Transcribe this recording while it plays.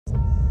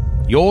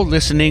You're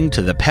listening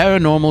to the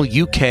Paranormal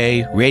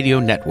UK Radio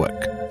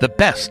Network, the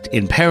best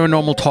in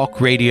paranormal talk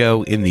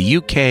radio in the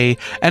UK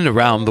and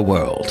around the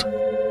world.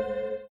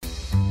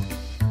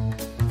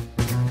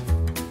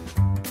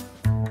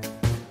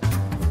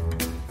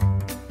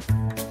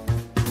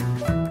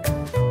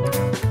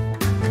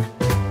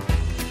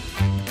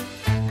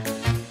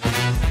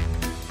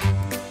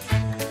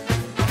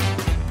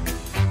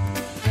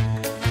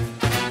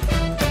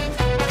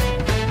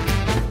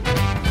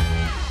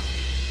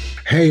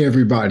 Hey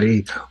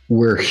everybody,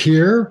 we're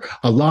here,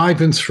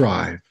 alive and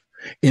thrive,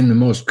 in the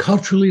most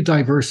culturally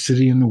diverse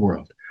city in the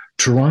world,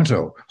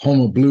 Toronto,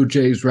 home of Blue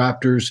Jays,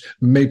 Raptors,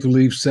 Maple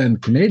Leafs,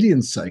 and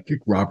Canadian psychic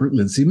Robert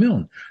Lindsay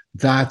Milne.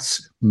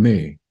 That's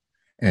me.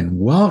 And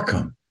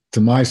welcome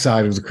to my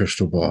side of the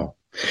crystal ball.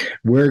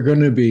 We're going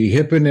to be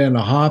hipping and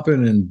a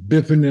hopping and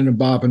bipping and a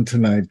bopping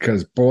tonight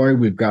because, boy,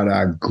 we've got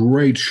a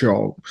great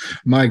show.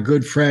 My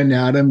good friend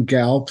Adam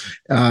Gall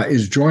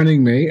is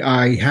joining me.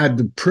 I had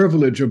the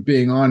privilege of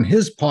being on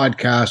his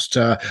podcast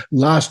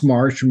last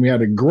March, and we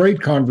had a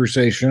great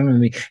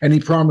conversation, and he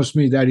promised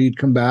me that he'd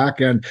come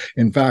back, and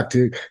in fact,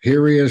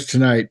 here he is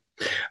tonight.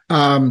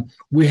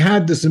 We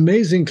had this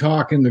amazing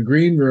talk in the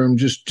green room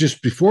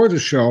just before the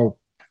show.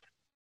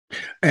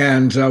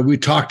 And we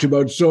talked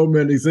about so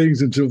many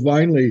things until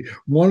finally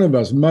one of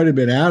us, might have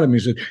been Adam, he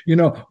said,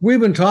 we've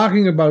been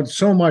talking about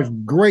so much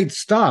great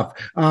stuff.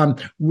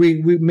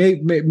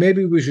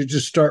 Maybe we should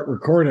just start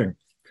recording.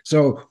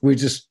 So we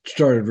just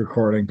started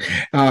recording.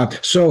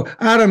 So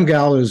Adam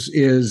Gall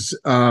is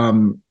a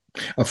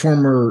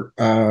former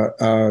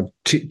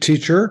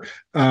teacher,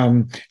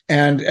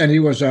 and he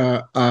was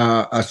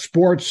a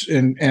sports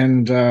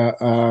and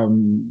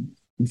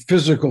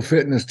physical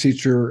fitness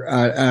teacher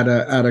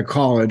at a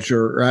college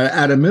or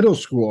at a middle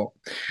school,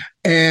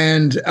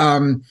 and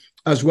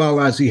as well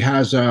as he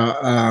has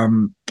a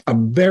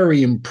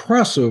very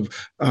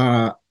impressive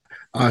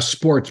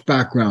sports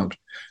background.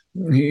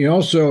 He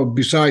also,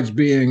 besides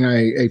being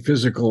a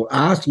physical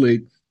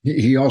athlete,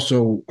 he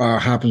also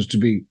happens to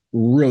be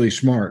really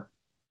smart.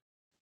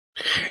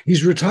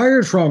 He's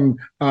retired from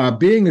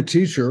being a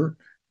teacher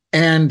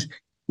and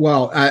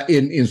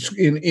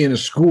in a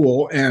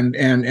school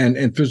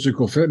and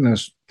physical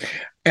fitness.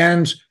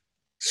 And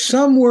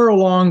somewhere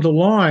along the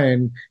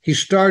line, he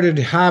started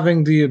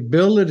having the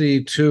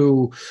ability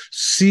to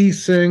see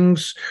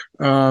things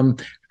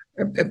and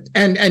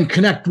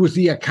connect with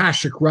the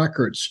Akashic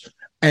records.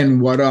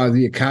 And what are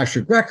the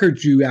Akashic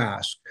records, you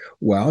ask?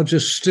 Well,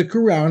 just stick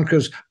around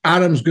because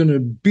Adam's going to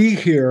be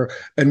here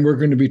and we're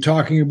going to be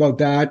talking about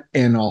that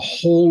and a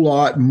whole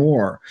lot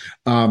more.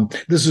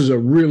 This is a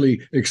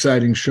really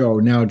exciting show.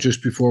 Now,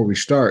 just before we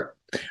start,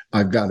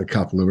 I've got a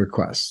couple of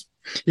requests.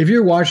 If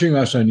you're watching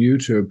us on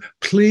YouTube,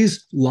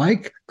 please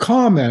like,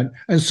 comment,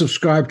 and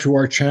subscribe to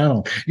our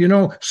channel.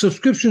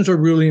 Subscriptions are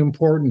really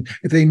important.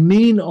 They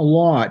mean a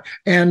lot.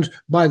 And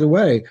by the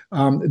way,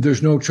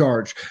 there's no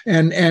charge.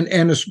 And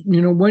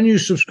when you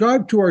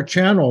subscribe to our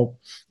channel,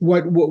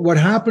 what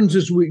happens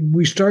is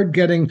we start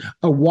getting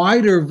a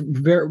wider,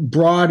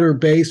 broader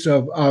base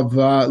of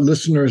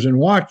listeners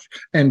and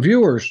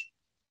viewers.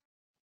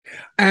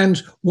 And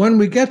when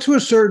we get to a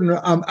certain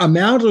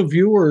amount of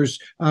viewers,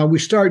 we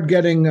start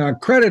getting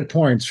credit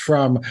points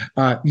from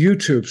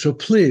YouTube. So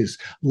please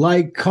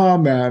like,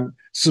 comment,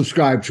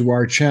 subscribe to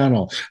our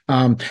channel.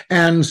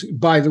 And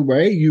by the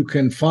way, you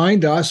can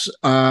find us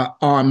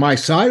on my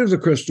side of the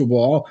crystal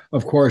ball,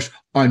 of course,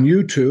 on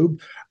YouTube,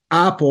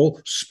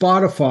 Apple,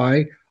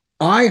 Spotify,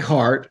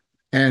 iHeart,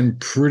 and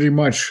pretty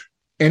much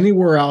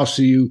anywhere else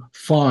you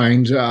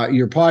find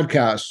your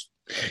podcasts.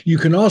 You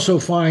can also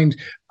find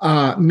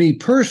me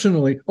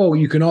personally.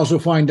 You can also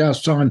find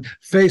us on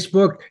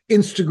Facebook,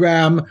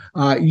 Instagram,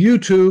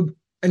 YouTube,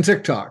 and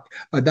TikTok.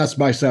 That's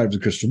my side of the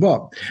crystal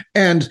ball.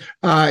 And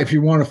if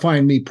you want to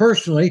find me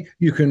personally,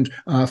 you can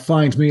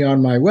find me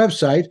on my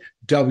website,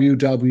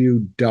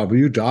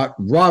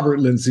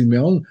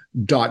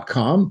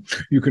 www.robertlindsay.com.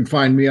 You can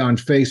find me on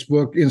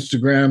Facebook,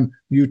 Instagram,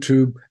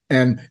 YouTube,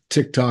 and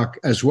TikTok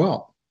as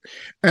well.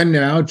 And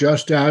now,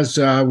 just as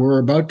we're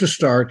about to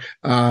start,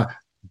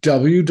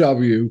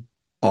 WWRS.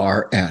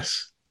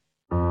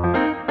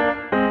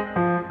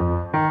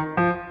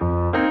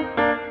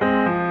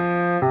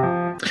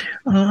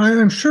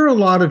 I'm sure a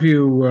lot of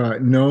you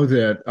know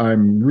that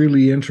I'm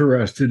really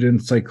interested in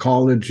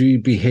psychology,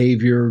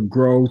 behavior,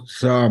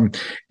 growth,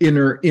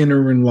 inner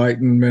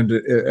enlightenment,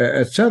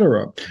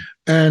 etc.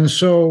 And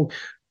so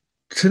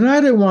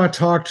tonight I want to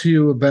talk to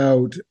you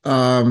about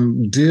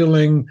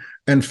dealing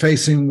and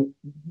facing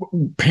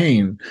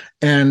pain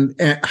and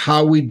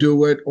how we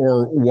do it,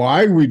 or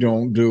why we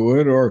don't do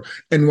it,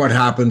 and what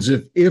happens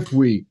if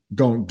we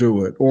don't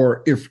do it,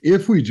 or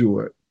if we do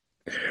it.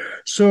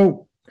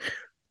 So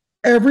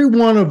every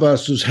one of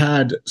us has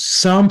had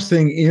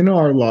something in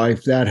our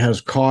life that has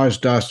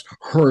caused us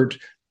hurt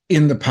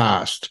in the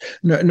past.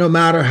 No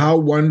matter how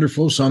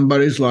wonderful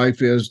somebody's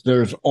life is,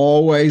 there's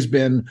always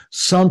been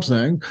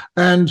something.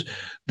 And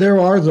there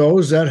are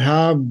those that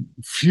have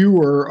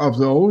fewer of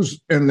those,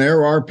 and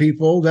there are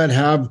people that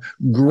have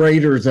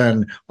greater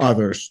than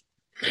others.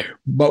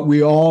 but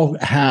we all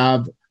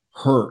have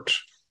hurt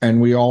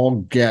and we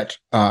all get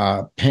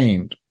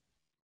pain.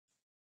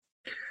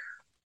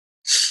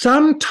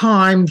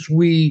 Sometimes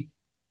we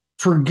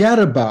forget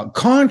about,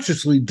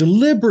 consciously,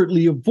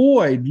 deliberately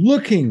avoid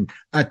looking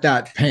at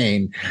that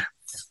pain,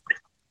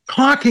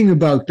 talking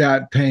about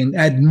that pain,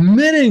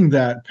 admitting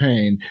that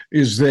pain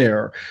is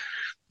there.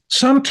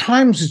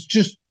 Sometimes it's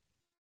just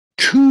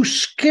too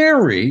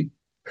scary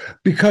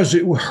because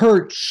it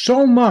hurt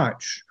so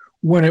much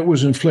when it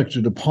was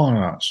inflicted upon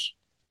us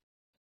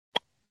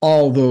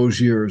all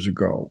those years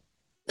ago.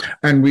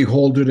 And we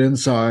hold it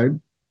inside,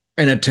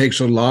 and it takes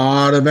a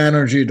lot of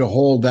energy to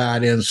hold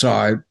that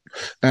inside.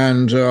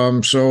 And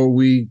so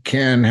we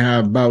can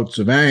have bouts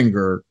of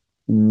anger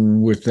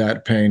with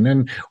that pain.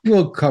 And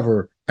we'll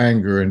cover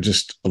anger in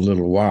just a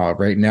little while.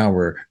 Right now,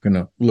 we're going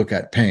to look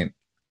at pain.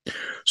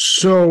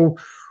 So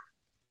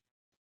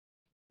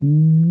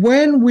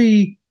when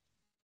we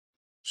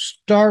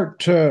start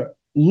to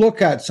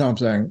look at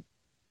something,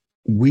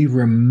 we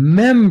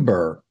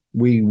remember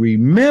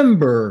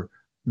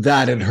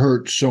that it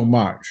hurts so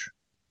much.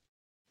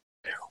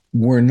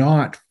 We're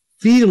not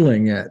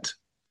feeling it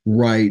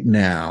right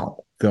now,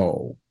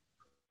 though.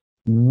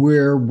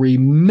 We're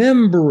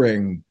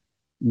remembering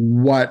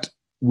what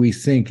we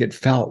think it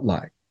felt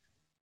like,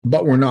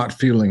 but we're not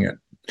feeling it.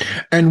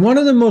 And one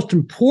of the most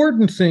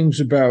important things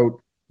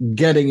about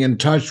getting in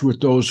touch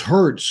with those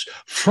hurts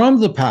from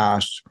the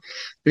past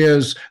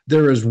is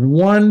there is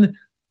one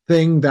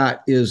thing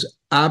that is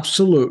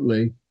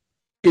absolutely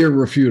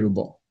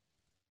irrefutable.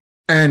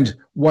 And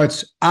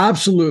what's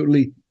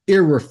absolutely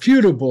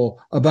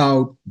irrefutable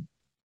about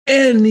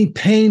any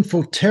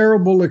painful,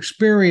 terrible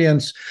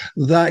experience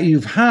that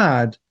you've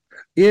had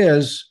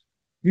is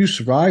you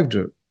survived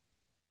it.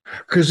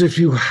 Because if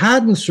you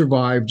hadn't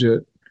survived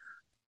it,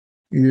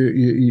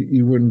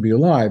 you wouldn't be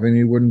alive, and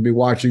you wouldn't be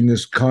watching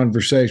this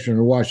conversation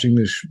or watching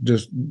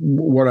this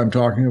what I'm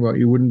talking about.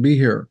 You wouldn't be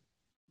here.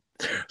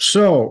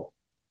 So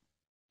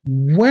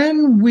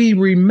when we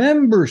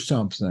remember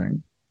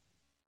something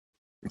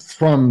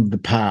from the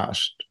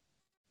past,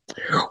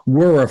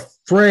 we're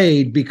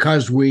afraid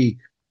because we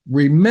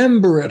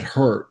remember it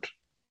hurt,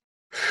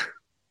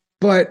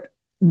 but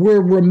we're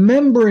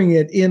remembering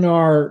it in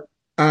our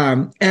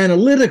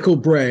analytical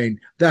brain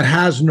that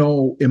has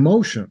no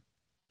emotion.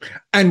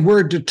 And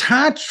we're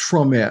detached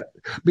from it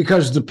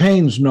because the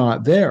pain's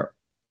not there.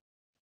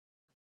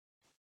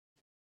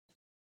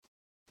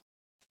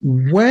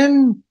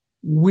 When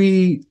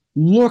we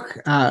look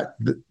at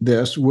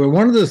this, well,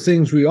 one of the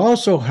things we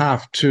also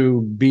have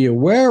to be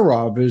aware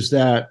of is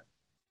that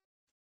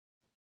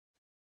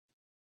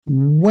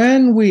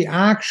when we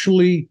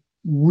actually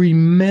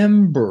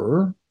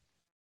remember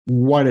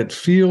what it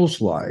feels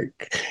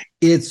like,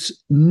 it's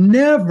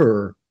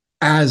never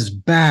as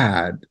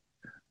bad,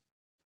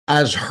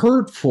 as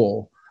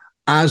hurtful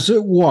as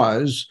it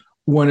was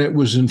when it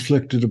was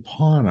inflicted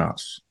upon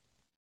us.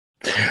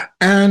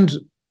 And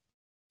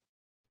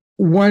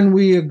when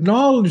we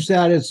acknowledge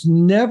that it's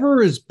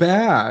never as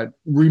bad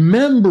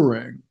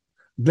remembering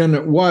than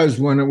it was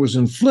when it was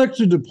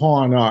inflicted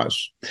upon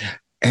us,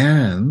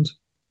 and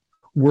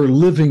we're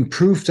living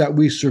proof that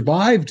we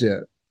survived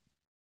it,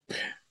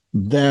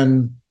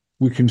 then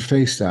we can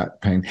face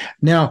that pain.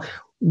 Now,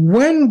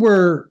 when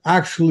we're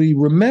actually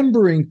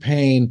remembering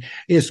pain,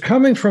 is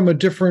coming from a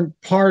different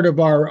part of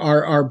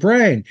our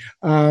brain,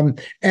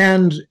 and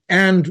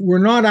we're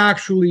not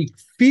actually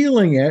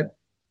feeling it.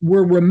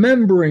 We're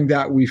remembering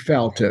that we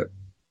felt it.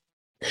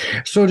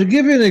 So, to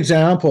give you an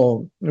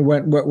example,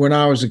 when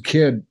I was a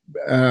kid,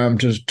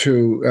 just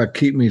to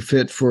keep me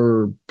fit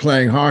for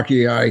playing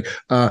hockey, I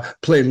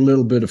played a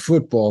little bit of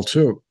football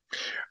too.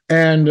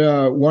 And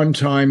one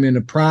time in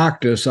a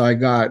practice, I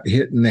got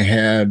hit in the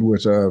head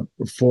with a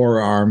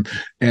forearm,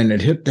 and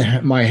it hit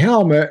my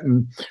helmet,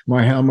 and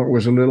my helmet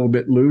was a little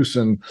bit loose,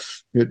 and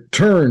it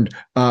turned.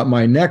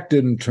 My neck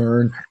didn't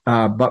turn,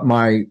 but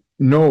my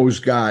nose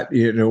got,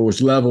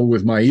 was level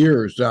with my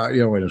ears,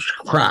 it was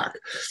a crack.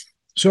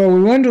 So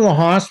we went to the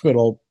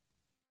hospital,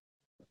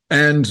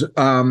 and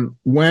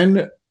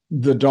when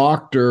the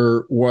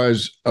doctor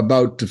was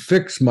about to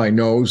fix my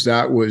nose,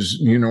 that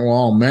was,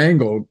 all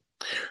mangled,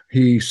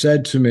 he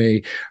said to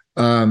me,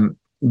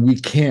 we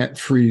can't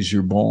freeze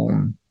your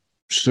bone.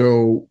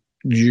 So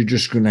you're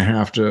just going to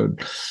have to,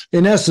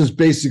 in essence,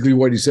 basically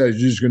what he said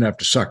is you're just going to have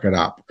to suck it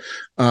up.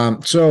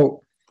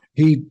 So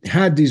he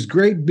had these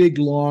great big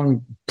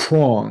long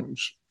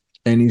prongs,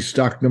 and he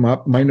stuck them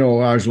up my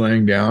nose. I was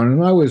laying down,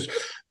 and I was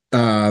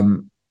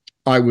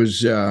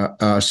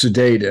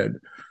sedated,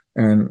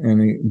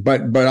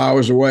 but I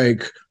was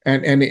awake,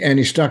 and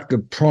he stuck the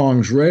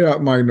prongs right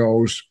up my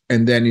nose,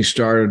 and then he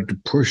started to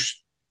push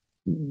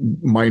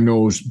my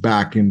nose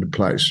back into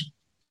place.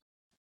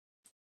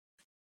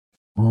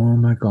 Oh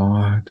my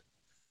God.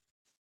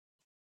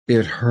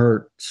 It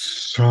hurt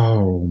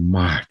so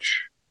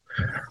much.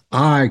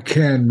 I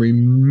can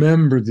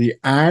remember the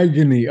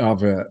agony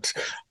of it.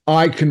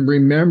 I can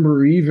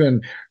remember even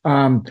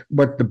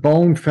what the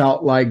bone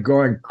felt like,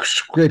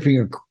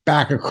 scraping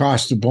back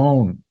across the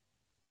bone.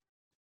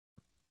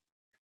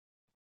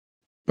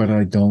 but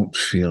I don't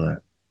feel it.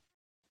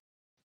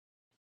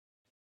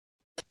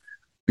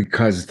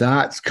 Because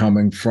that's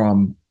coming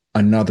from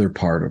another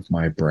part of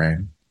my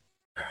brain.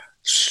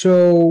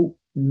 So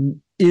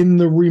in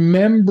the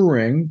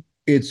remembering,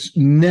 it's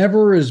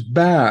never as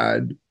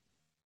bad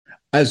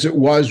as it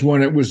was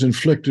when it was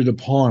inflicted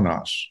upon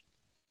us.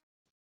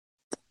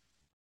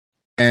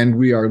 And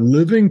we are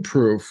living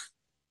proof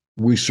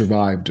we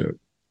survived it.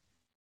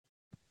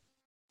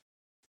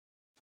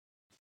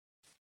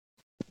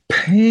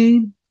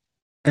 Pain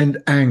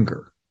and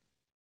anger.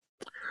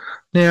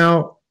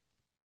 Now,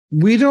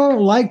 we don't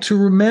like to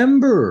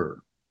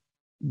remember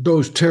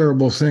those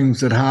terrible things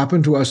that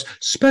happen to us,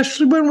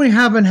 especially when we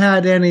haven't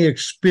had any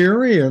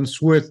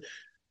experience with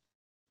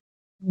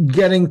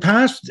getting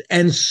past.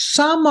 And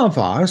some of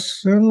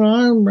us, and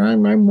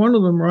I'm one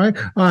of them, right?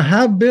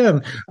 Have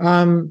been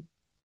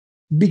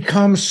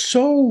become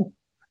so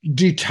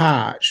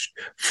detached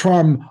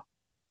from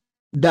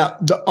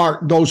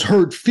those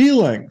hurt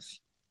feelings.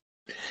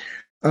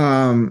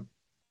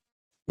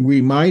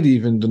 We might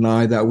even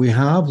deny that we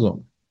have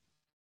them.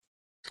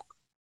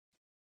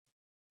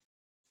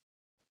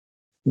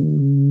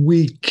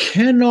 We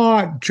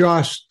cannot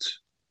just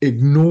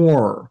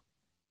ignore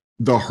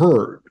the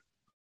hurt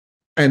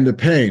and the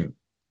pain,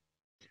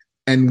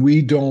 and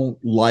we don't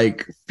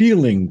like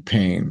feeling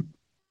pain.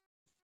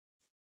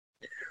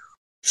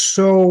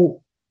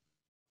 So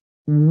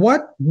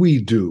what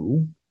we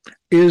do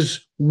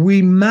is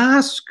we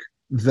mask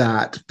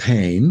that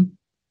pain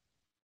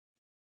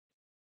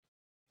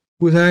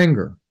with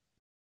anger.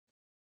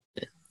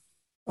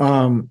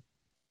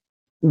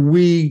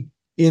 We,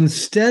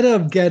 instead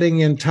of getting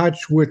in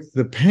touch with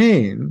the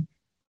pain,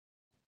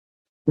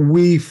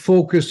 we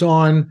focus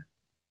on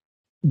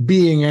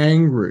being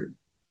angry.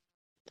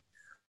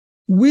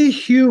 We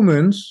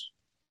humans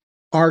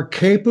are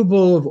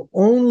capable of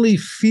only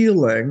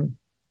feeling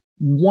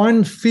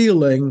one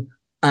feeling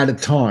at a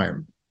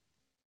time.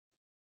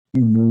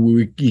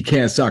 You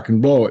can't suck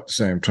and blow at the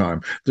same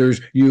time.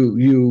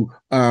 You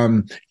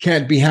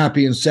can't be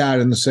happy and sad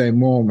in the same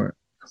moment,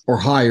 or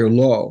high or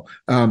low.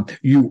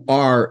 You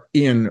are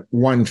in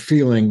one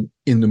feeling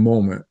in the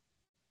moment.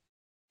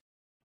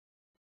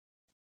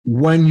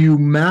 When you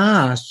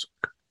mask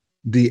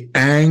the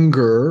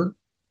anger,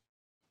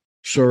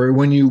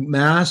 when you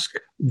mask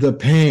the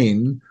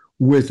pain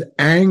with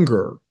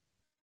anger,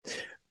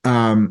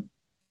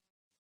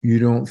 you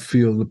don't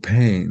feel the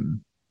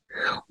pain.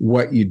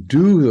 What you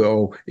do,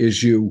 though,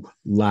 is you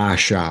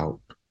lash out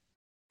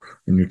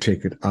and you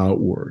take it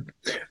outward.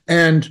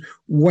 And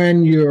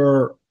when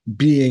you're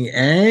being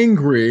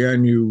angry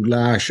and you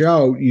lash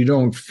out, you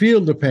don't feel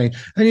the pain.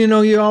 And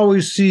you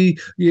always see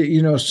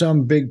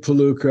some big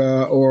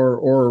palooka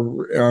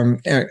or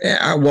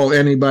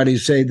anybody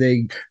say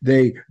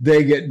they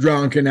get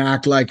drunk and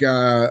act like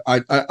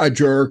a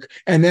jerk,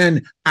 and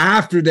then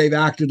after they've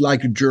acted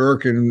like a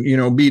jerk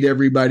and beat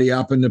everybody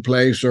up in the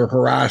place or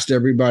harassed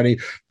everybody,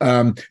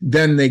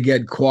 then they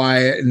get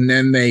quiet and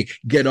then they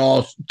get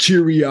all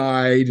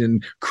teary-eyed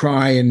and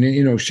cry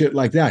and shit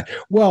like that.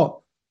 Well,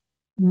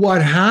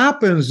 what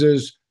happens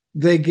is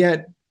they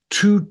get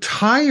too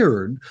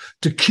tired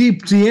to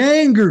keep the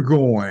anger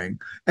going.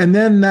 And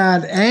then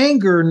that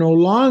anger no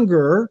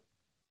longer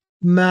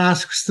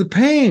masks the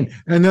pain.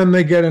 And then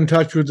they get in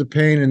touch with the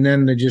pain, and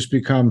then they just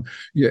become,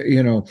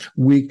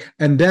 weak.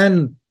 And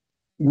then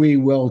we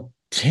will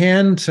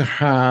tend to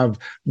have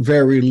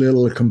very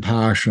little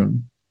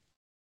compassion.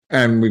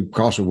 And we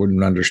also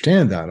wouldn't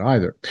understand that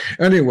either.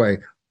 Anyway,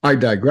 I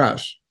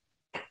digress.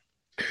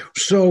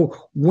 So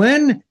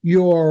when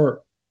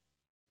your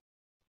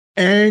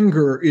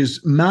anger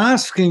is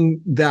masking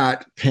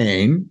that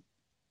pain,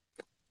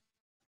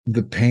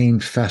 the pain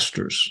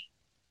festers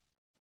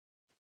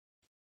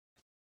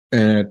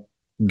and it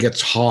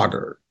gets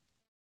hotter,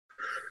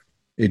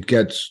 it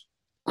gets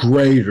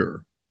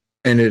greater,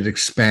 and it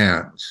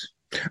expands.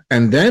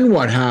 And then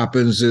what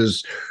happens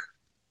is,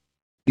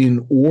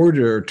 in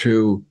order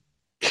to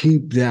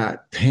keep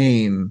that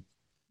pain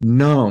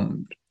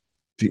numbed,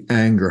 the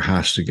anger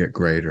has to get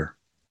greater.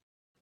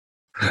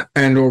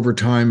 And over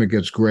time, it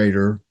gets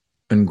greater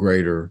and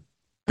greater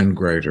and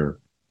greater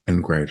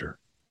and greater.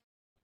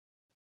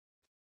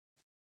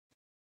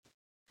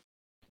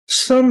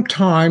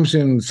 Sometimes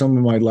in some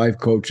of my life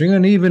coaching,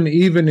 and even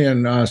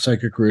in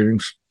psychic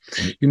readings,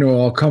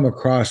 I'll come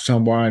across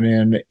someone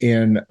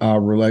in a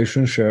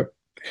relationship,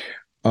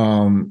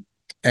 and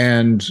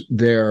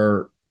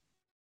they're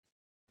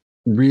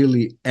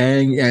really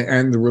angry,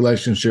 and the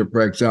relationship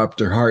breaks up.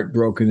 They're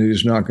heartbroken. They're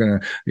just not going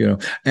to,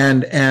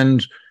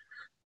 and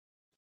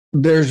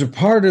there's a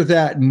part of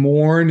that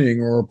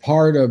mourning or a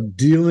part of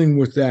dealing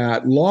with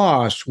that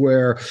loss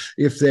where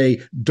if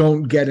they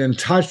don't get in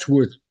touch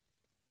with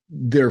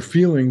their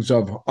feelings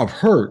of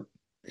hurt,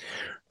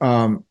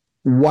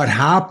 what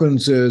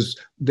happens is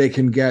they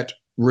can get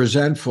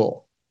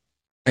resentful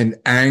and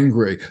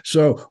angry.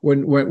 So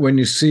when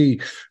you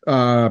see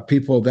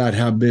people that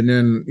have been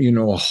in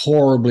a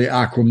horribly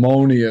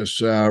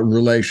acrimonious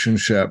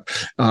relationship,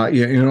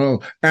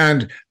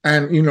 and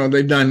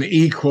they've done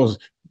equal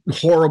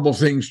horrible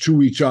things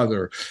to each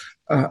other.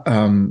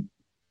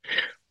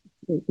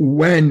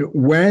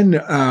 When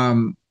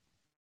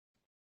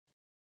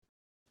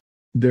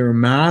they're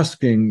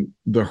masking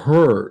the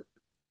hurt,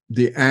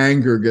 the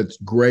anger gets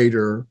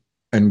greater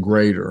and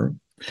greater.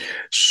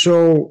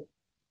 So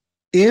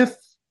if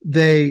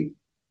they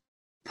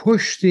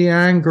push the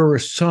anger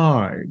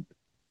aside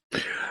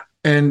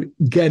and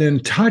get in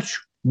touch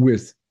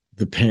with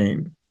the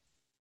pain,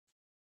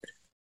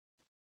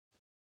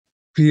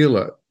 feel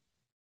it,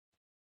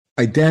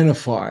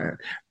 identify it,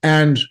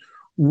 and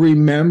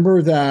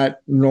remember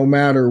that no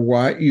matter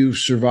what, you've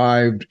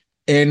survived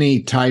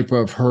any type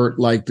of hurt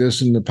like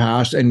this in the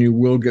past, and you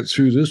will get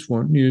through this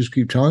one. You just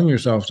keep telling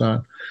yourself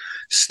that.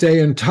 Stay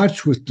in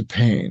touch with the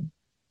pain.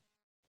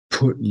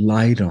 Put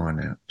light on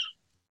it.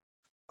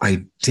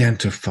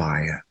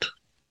 Identify it.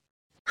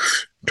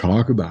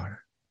 Talk about it.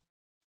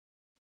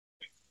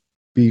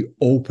 Be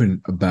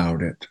open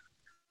about it.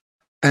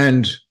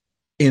 And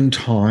in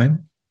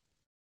time,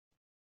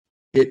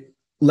 it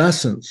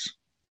lessens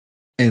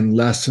and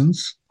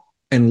lessens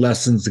and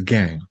lessens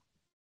again.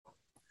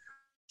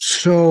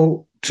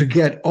 So to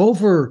get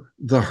over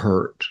the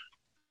hurt,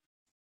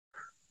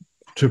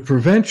 to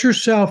prevent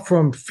yourself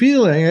from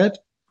feeling it,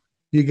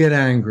 you get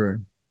angry.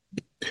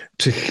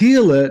 To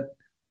heal it,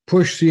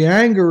 push the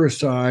anger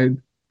aside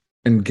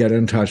and get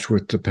in touch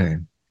with the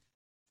pain.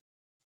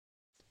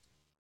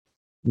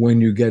 When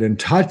you get in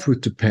touch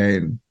with the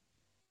pain,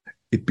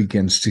 it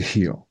begins to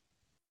heal.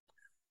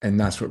 And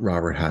that's what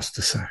Robert has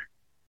to say.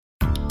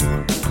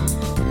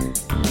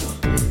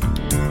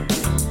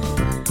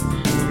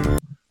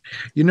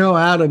 You know,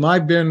 Adam,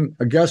 I've been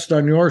a guest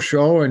on your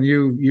show, and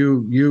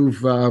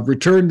you've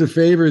returned the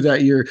favor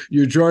that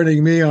you're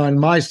joining me on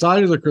my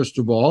side of the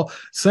crystal ball.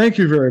 Thank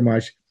you very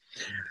much.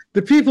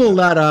 The people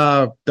that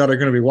are going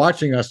to be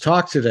watching us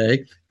talk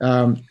today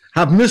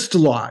have missed a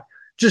lot.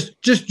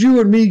 Just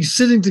you and me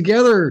sitting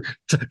together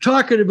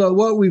talking about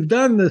what we've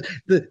done.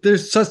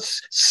 There's such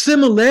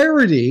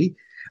similarity.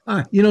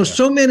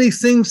 So many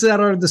things that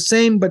are the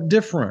same but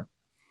different.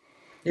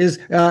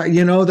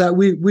 That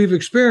we've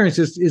experienced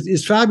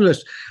is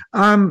fabulous.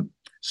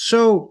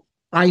 So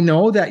I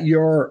know that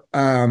you're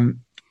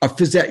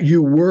that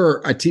you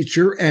were a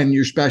teacher and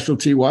your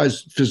specialty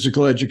was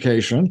physical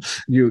education.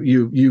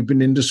 You've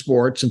been into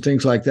sports and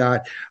things like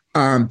that.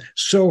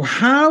 So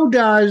how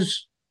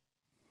does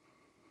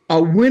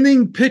a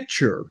winning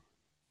pitcher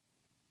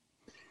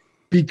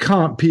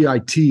become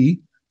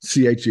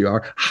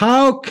PITCHER?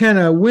 How can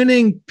a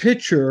winning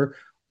pitcher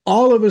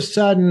all of a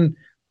sudden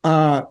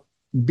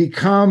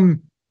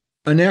become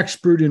an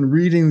expert in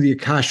reading the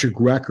Akashic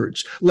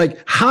records? Like,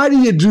 how do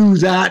you do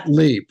that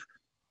leap?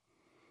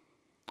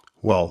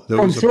 Well,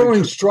 from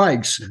throwing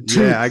strikes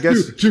to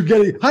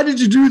getting. How did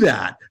you do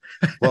that?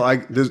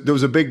 Well, there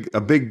was a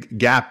big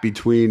gap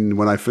between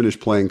when I finished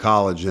playing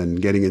college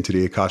and getting into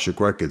the Akashic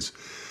records.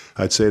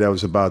 I'd say that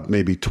was about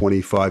maybe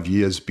 25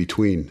 years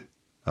between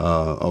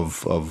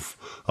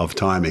of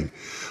timing.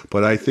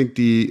 But I think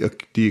the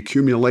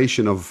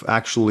accumulation of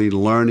actually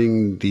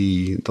learning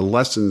the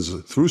lessons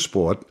through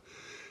sport,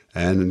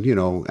 and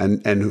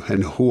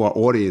who our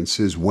audience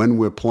is when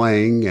we're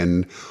playing,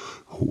 and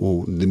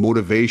the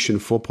motivation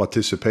for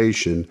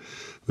participation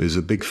is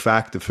a big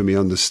factor for me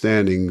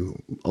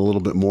understanding a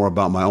little bit more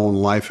about my own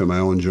life and my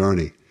own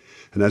journey.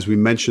 And as we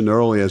mentioned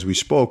earlier, as we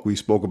spoke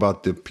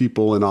about the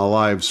people in our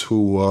lives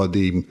who are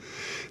the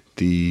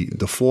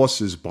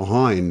forces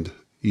behind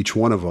each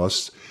one of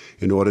us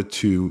in order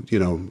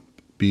to,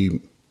 be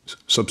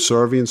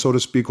subservient, so to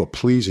speak, or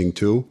pleasing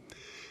to.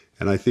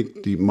 And I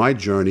think my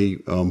journey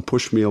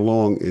pushed me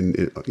along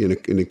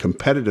in a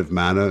competitive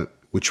manner,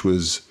 which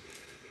was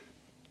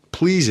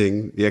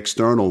pleasing the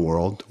external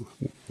world,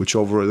 which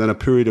over then a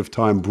period of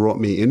time brought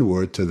me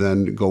inward to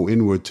then go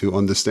inward to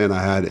understand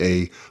I had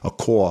a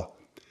core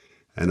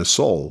and a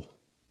soul.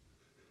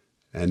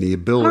 And the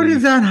ability. How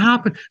did that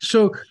happen?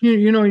 So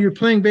you're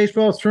playing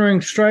baseball,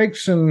 throwing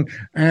strikes and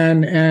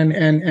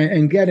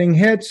getting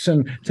hits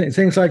and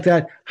things like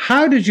that.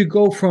 How did you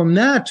go from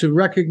that to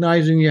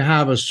recognizing you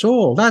have a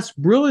soul? That's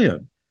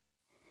brilliant.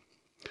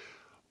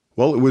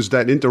 Well, it was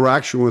that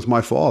interaction with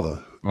my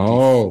father.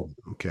 Oh,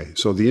 okay.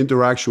 So the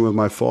interaction with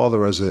my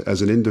father as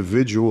an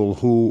individual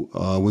who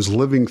was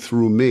living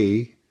through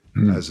me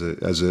as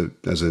an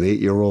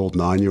 8-year-old,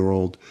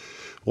 9-year-old,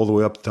 all the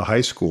way up to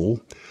high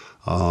school.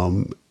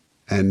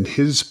 And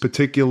his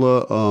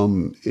particular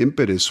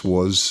impetus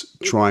was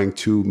trying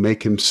to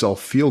make himself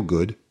feel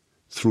good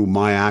through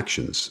my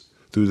actions,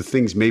 through the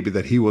things maybe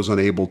that he was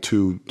unable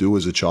to do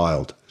as a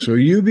child. So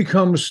you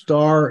become a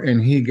star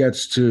and he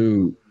gets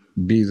to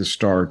be the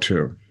star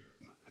too.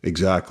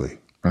 Exactly.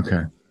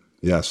 Okay.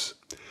 Yes.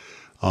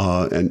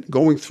 And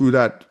going through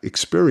that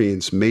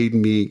experience made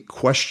me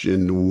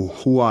question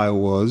who I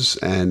was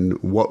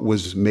and what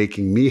was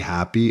making me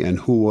happy and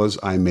who was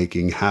I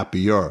making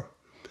happier.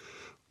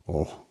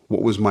 Or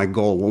what was my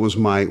goal? What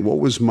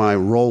was my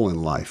role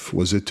in life?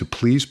 Was it to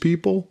please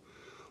people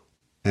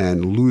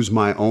and lose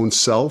my own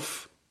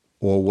self,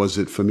 or was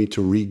it for me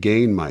to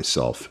regain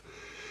myself?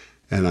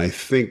 And I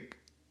think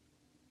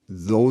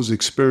those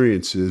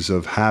experiences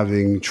of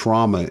having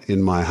trauma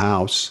in my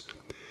house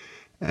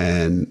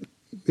and,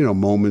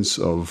 moments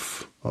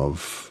of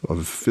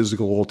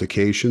physical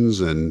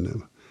altercations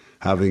and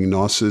having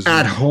narcissism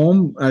at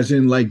home, as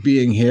in like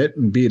being hit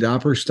and beat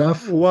up or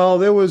stuff. Well,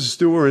 there were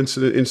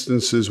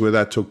instances where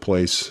that took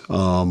place,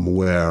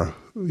 where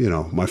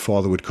my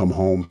father would come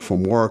home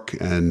from work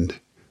and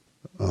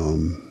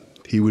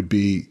he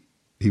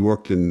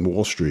worked in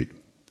Wall Street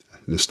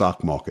in the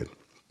stock market.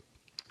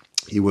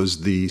 He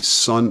was the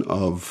son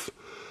of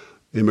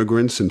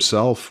immigrants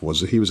himself.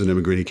 He was an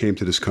immigrant. He came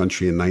to this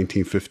country in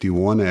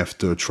 1951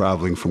 after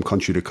traveling from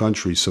country to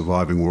country,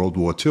 surviving World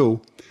War II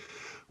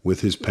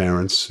with his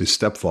parents, his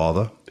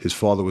stepfather. His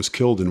father was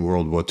killed in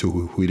World War II,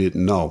 who we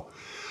didn't know.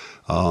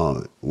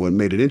 What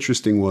made it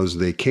interesting was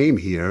they came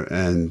here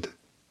and,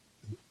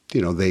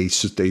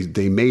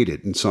 they made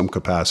it in some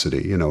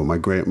capacity.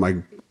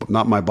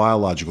 Not my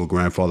biological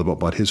grandfather,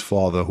 but his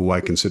father, who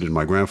I considered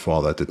my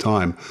grandfather at the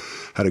time,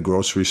 had a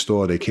grocery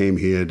store. They came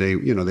here. They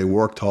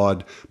worked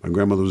hard. My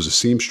grandmother was a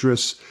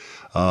seamstress.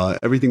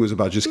 Everything was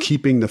about just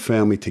keeping the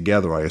family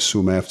together, I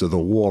assume, after the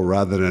war,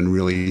 rather than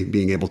really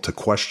being able to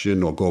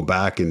question or go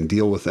back and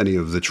deal with any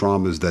of the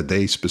traumas that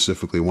they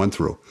specifically went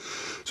through.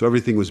 So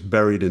everything was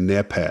buried in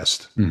their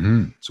past.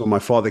 Mm-hmm. So when my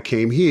father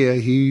came here,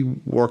 he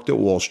worked at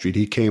Wall Street.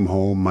 He came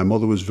home. My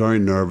mother was very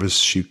nervous.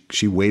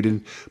 She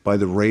waited by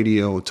the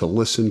radio to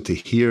listen, to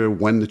hear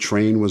when the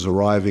train was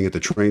arriving at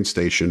the train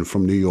station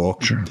from New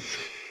York. Sure.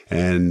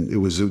 And it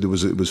was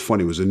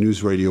funny. It was a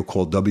news radio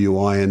called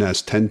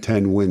WINS,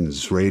 1010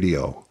 Winds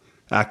Radio,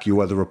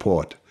 AccuWeather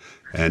Report,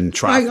 and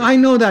traffic. I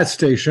know that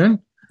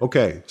station.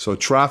 Okay, so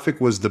traffic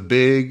was the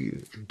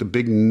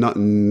big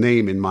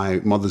name in my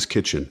mother's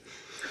kitchen.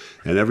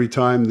 And every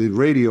time the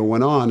radio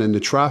went on and the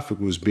traffic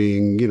was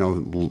being,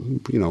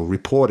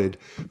 reported,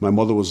 my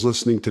mother was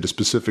listening to the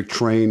specific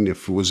train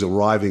if it was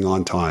arriving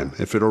on time.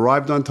 If it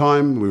arrived on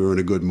time, we were in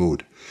a good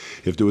mood.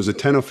 If there was a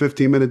 10 or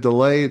 15-minute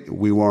delay,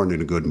 we weren't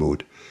in a good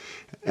mood.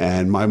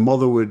 And my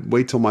mother would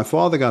wait till my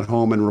father got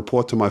home and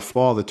report to my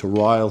father to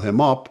rile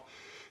him up,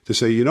 to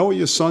say, you know what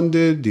your son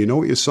did? Do you know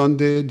what your son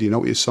did? Do you know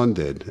what your son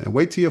did? And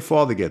wait till your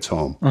father gets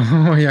home.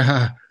 Oh,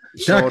 yeah.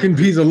 That can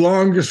be the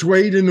longest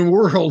wait in the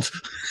world.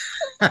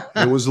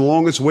 It was the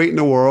longest wait in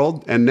the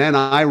world. And then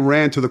I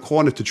ran to the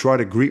corner to try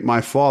to greet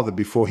my father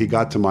before he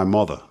got to my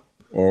mother.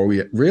 Oh,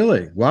 yeah.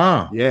 Really?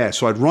 Wow. Yeah.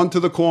 So I'd run to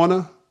the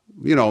corner,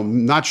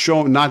 not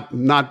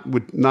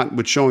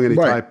with showing any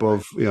type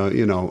of,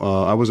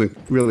 I wasn't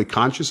really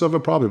conscious of it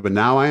probably, but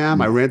now I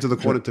am. I ran to the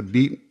corner to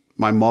beat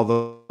my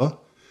mother,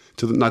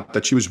 not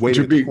that she was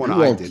waiting at the corner.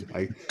 Well, I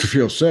did. To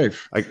feel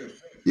safe. I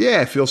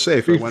feel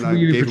safe. I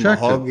gave him a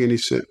hug and he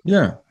said,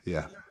 yeah. He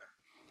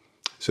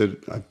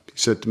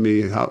said to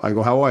me, how are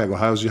you? I go,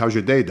 how's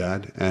your day,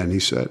 Dad? And he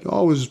said,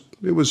 oh,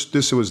 it was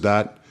this, it was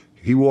that.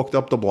 He walked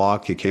up the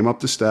block. He came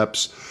up the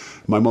steps.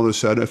 My mother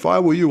said, if I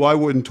were you, I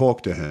wouldn't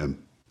talk to him.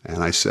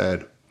 And I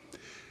said,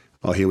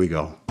 oh, here we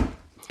go.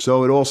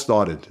 So it all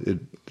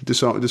started.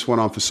 This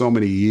went on for so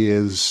many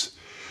years,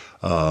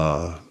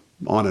 on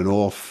and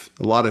off.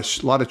 A lot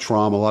of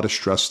trauma, a lot of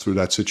stress through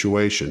that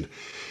situation.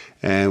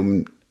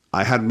 And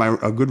I had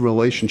a good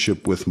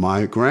relationship with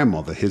my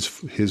grandmother,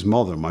 his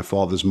mother, my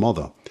father's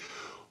mother,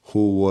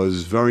 who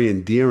was very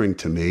endearing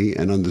to me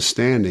and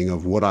understanding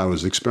of what I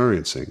was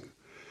experiencing.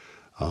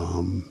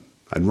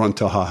 I'd run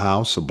to her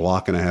house a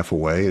block and a half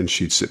away, and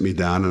she'd sit me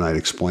down, and I'd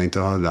explain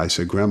to her. And I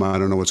said, Grandma, I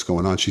don't know what's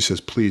going on. She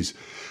says, please,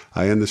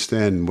 I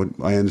understand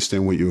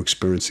what you're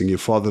experiencing. Your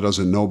father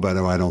doesn't know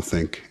better, I don't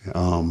think.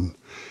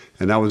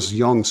 And I was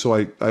young, so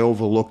I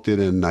overlooked it,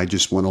 and I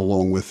just went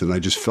along with it. And I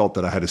just felt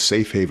that I had a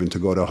safe haven to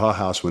go to her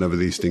house whenever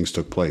these things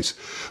took place.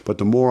 But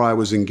the more I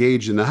was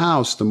engaged in the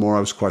house, the more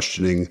I was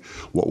questioning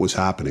what was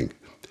happening.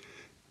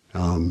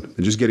 And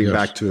just getting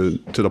back to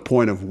the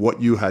point of what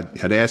you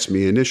had asked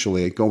me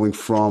initially, going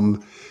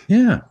from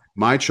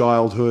my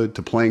childhood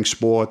to playing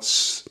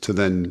sports to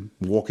then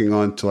walking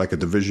on to like a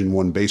Division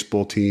I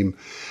baseball team,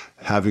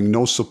 having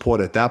no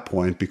support at that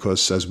point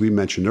because, as we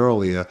mentioned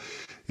earlier,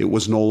 it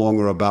was no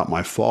longer about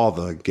my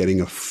father getting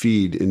a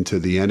feed into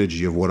the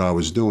energy of what I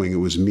was doing. It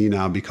was me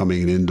now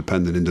becoming an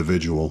independent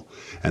individual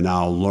and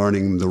now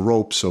learning the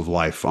ropes of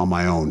life on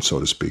my own, so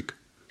to speak.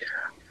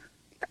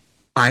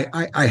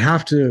 I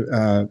have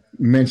to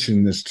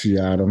mention this to you,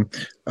 Adam.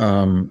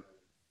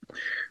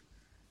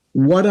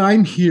 What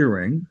I'm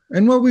hearing,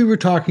 and what we were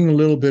talking a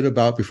little bit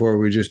about before,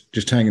 we were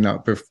just hanging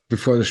out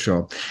before the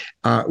show.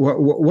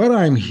 What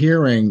I'm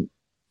hearing,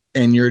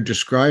 and you're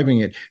describing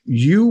it,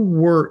 you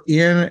were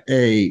in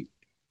a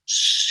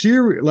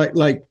serious,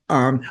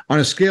 on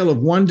a scale of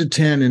 1 to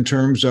 10 in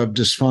terms of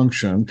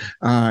dysfunction.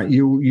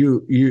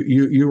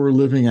 You were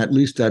living at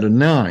least at a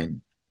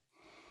 9.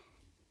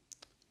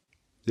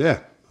 Yeah.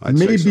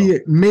 Maybe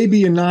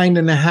a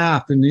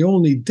 9.5, and the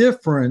only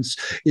difference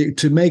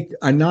to make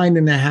a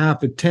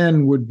 9.5 a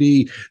 10 would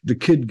be the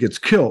kid gets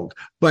killed.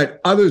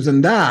 But other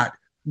than that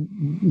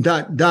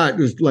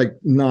is like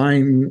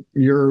 9.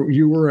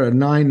 You were a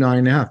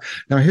 9.5.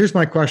 Now here's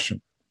my question: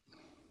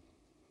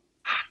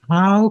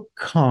 how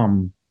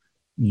come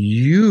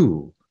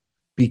you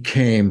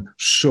became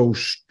so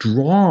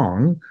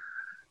strong,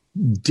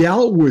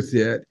 dealt with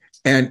it,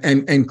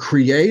 and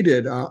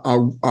created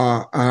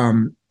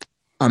an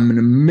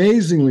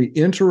amazingly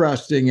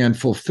interesting and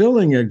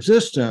fulfilling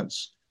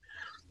existence,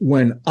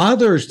 when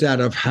others that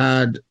have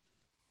had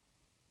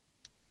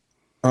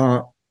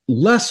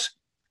less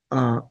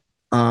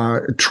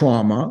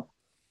trauma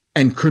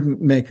and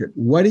couldn't make it.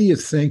 What do you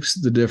think's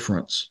the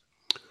difference?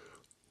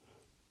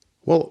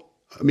 Well,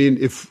 I mean,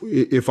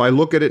 if I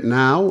look at it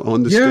now,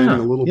 understanding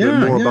a little bit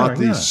more about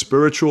the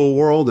spiritual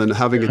world and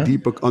having a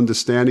deeper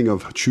understanding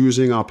of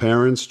choosing our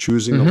parents,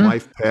 choosing the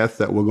life path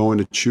that we're going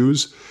to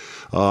choose,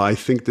 I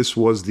think this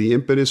was the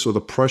impetus or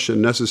the pressure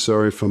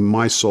necessary for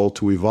my soul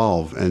to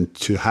evolve and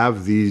to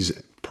have these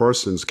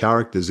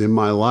characters in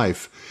my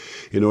life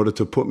in order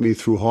to put me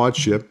through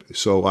hardship,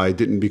 so I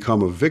didn't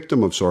become a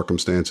victim of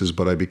circumstances,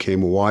 but I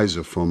became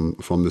wiser from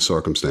the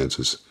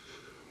circumstances.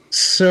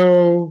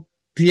 So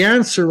the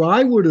answer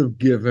I would have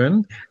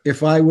given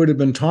if I would have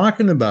been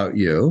talking about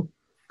you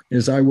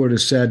is I would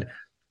have said,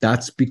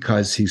 that's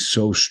because he's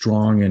so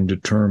strong and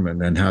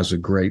determined and has a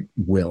great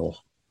will.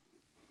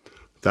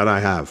 That I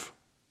have.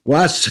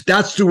 Well,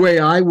 that's the way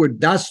I would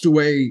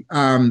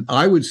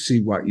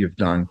see what you've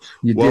done.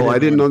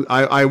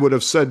 I would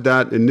have said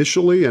that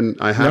initially, and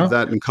I have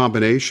that in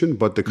combination,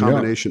 but the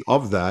combination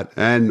of that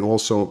and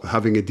also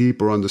having a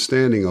deeper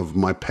understanding of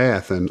my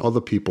path and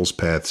other people's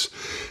paths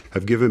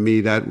have given me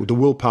the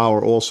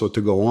willpower also to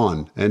go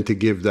on and to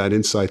give that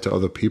insight to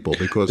other people,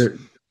 because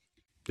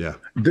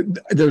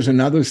there's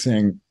another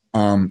thing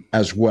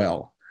as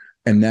well,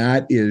 and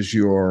that is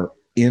your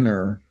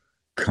inner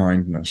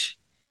kindness.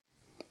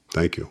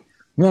 Thank you.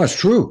 No, it's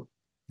true.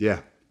 Yeah.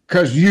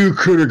 Because you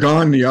could have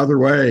gone the other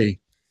way.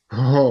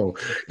 And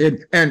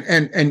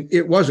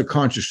it was a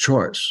conscious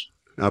choice.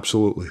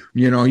 Absolutely.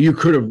 You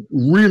could have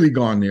really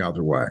gone the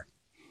other way.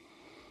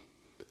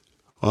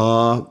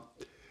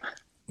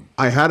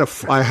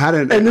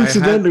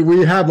 Incidentally,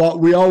 we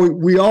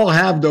all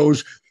have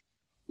those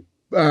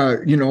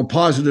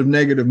positive,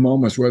 negative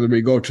moments, whether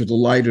we go to the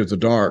light or the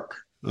dark.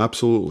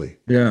 Absolutely.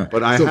 Yeah.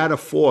 But I had a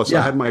force.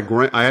 Yeah.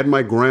 I had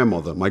my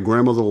grandmother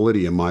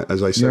Lydia,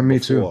 as I said me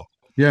before. Too.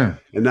 Yeah.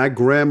 And that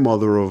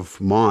grandmother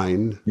of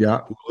mine,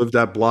 who lived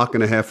that block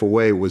and a half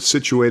away, was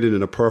situated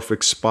in a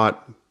perfect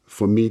spot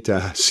for me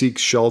to seek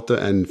shelter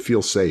and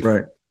feel safe.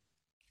 Right.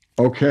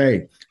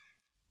 Okay.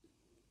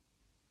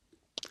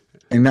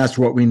 And that's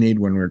what we need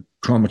when we're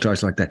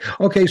traumatized like that.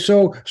 Okay,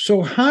 so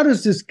how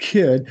does this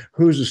kid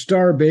who's a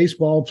star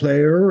baseball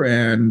player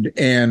and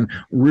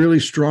really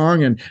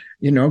strong and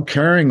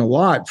carrying a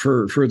lot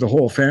for the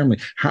whole family,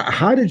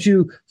 how did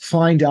you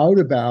find out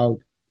about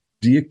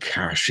the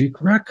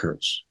Akashic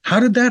Records?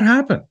 How did that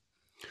happen?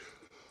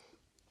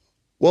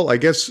 Well, I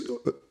guess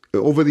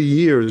over the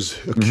years,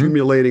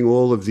 accumulating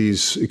all of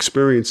these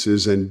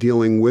experiences and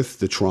dealing with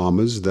the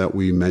traumas that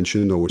we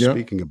mentioned or were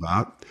speaking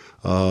about,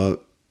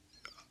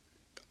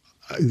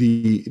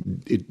 the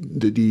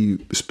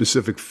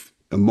specific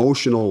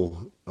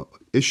emotional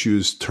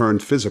issues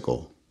turned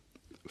physical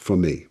for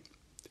me.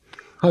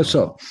 How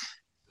so?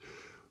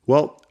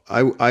 Well,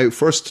 I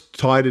first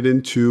tied it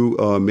into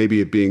maybe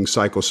it being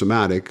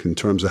psychosomatic in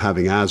terms of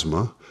having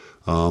asthma.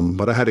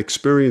 But I had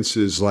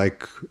experiences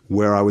like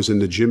where I was in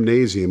the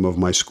gymnasium of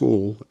my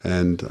school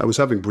and I was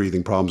having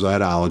breathing problems. I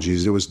had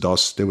allergies. There was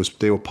dust. They were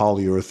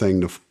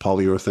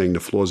polyurethane the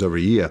floors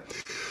every year.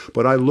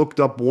 But I looked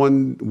up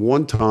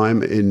one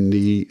time in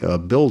the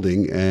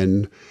building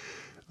and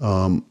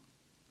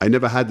I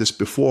never had this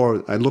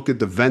before. I looked at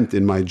the vent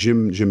in my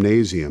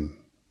gymnasium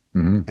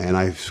and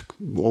I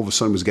all of a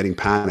sudden was getting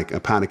a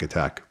panic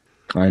attack.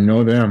 I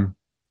know them.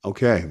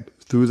 Okay.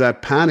 Through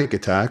that panic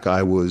attack,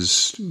 I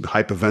was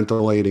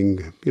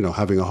hyperventilating,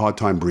 having a hard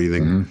time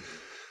breathing.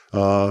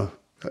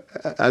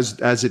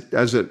 As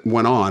it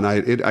went on,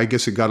 I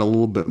guess it got a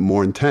little bit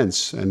more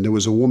intense. And there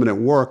was a woman at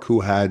work who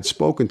had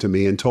spoken to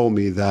me and told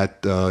me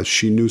that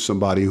she knew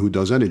somebody who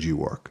does energy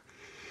work.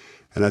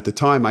 And at the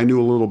time, I knew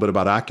a little bit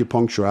about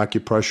acupuncture,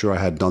 acupressure. I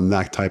had done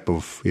that type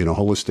of,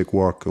 holistic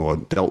work or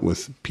dealt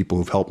with people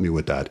who've helped me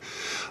with that.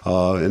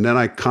 And then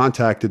I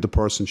contacted the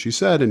person she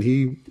said, and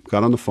he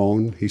got on the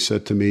phone. He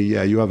said to me,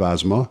 yeah, you have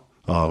asthma.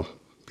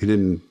 He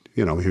didn't,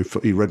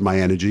 he read my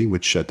energy,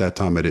 which at that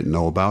time I didn't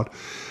know about.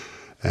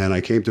 And I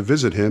came to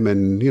visit him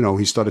and,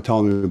 he started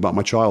telling me about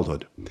my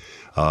childhood,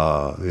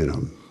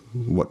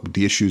 what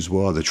the issues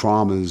were, the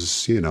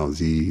traumas,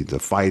 the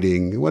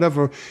fighting,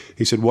 whatever.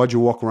 He said, why'd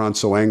you walk around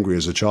so angry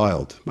as a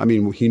child? I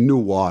mean, he knew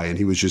why, and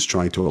he was just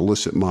trying to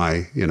elicit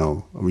my,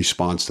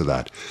 response to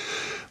that.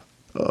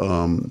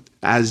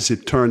 As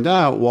it turned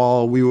out,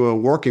 while we were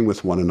working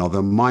with one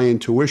another, my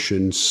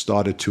intuition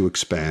started to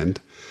expand.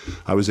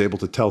 I was able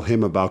to tell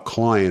him about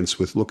clients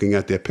with looking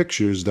at their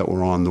pictures that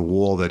were on the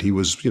wall that he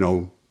was,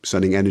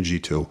 sending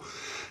energy to.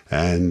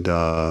 And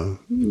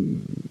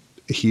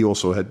he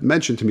also had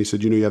mentioned to me,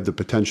 said, you have the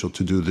potential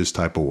to do this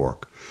type of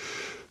work.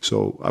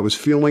 So I was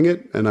feeling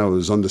it and I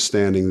was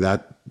understanding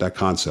that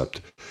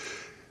concept.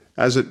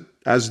 As it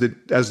as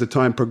the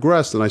time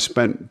progressed and I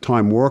spent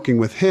time working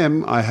with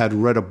him, I had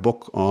read a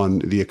book on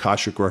the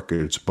Akashic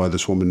Records by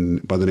this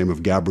woman by the name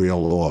of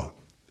Gabrielle Orr.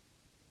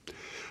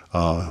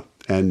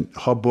 And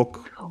her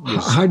book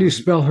was How do you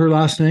spell her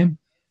last name?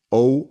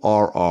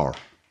 ORR.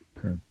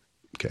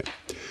 Okay.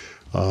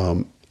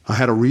 I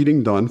had a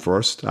reading done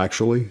first,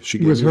 actually. She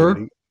gave With me a her?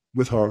 reading.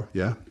 With her,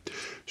 yeah.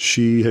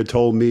 She had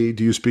told me,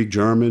 "Do you speak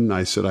German?"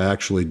 I said, "I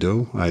actually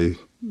do. I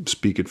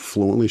speak it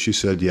fluently." She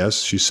said,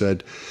 "Yes." She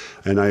said,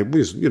 and I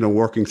was,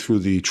 working through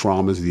the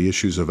traumas, the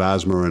issues of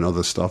asthma and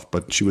other stuff.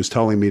 But she was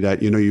telling me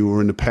that, you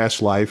were in the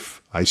past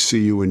life. I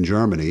see you in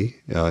Germany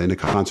in a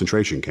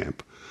concentration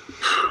camp.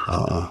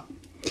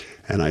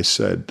 And I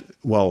said,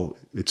 well,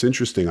 it's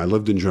interesting. I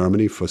lived in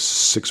Germany for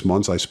 6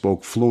 months. I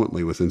spoke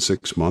fluently within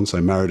 6 months.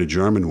 I married a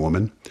German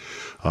woman.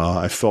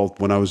 I felt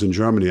when I was in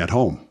Germany at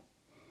home.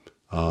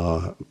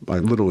 I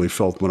literally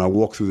felt when I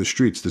walked through the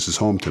streets, this is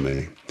home to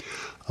me.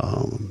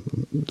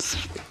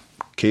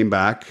 Came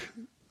back.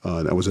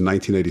 That was in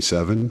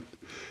 1987.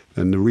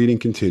 And the reading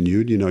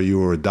continued. You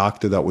were a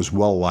doctor that was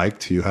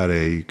well-liked. You had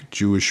a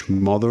Jewish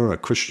mother, a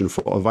Christian,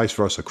 or vice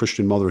versa, a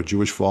Christian mother, a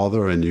Jewish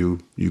father, and you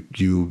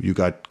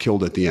got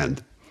killed at the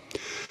end.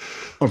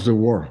 Of the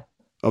war.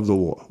 Of the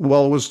war.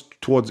 Well, it was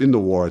in the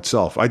war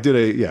itself. I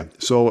did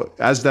So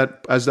as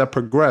that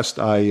progressed,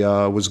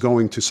 I was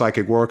going to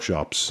psychic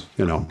workshops,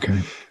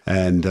 Okay.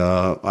 and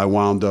I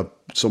wound up.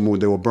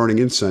 They were burning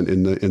incense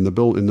in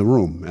the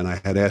room, and I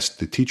had asked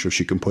the teacher if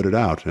she can put it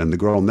out, and the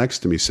girl next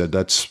to me said,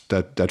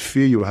 that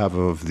fear you have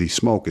of the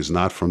smoke is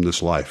not from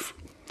this life,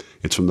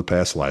 it's from the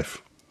past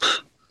life.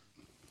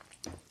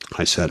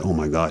 I said, oh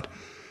my God.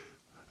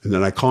 And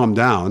then I calmed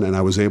down, and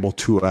I was able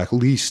to at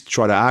least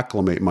try to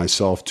acclimate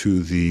myself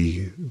to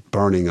the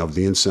burning of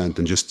the incense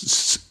and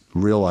just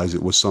realize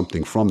it was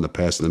something from the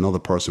past and another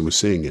person was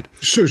seeing it.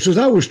 So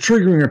that was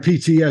triggering a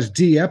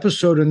PTSD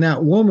episode, and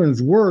that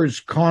woman's words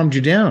calmed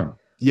you down.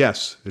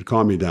 Yes, it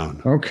calmed me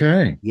down.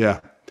 Okay.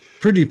 Yeah.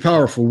 Pretty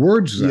powerful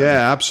words there.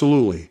 Yeah,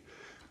 absolutely.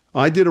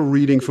 I did a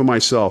reading for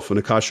myself, an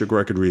Akashic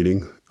record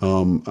reading.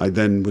 I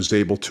then was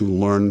able to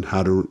learn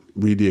how to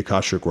read the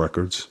Akashic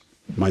records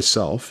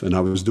myself, and I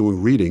was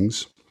doing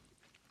readings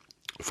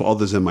for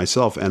others and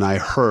myself, and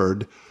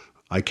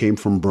I came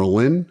from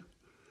Berlin.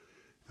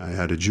 I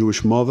had a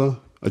Jewish mother,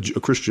 a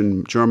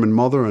Christian German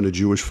mother, and a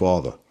Jewish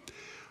father.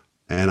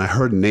 And I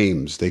heard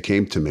names. They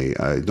came to me.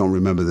 I don't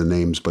remember the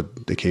names,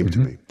 but they came to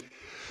me.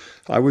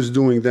 I was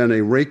doing then a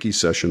Reiki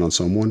session on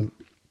someone,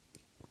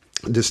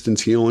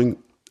 distance healing,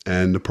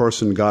 and the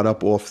person got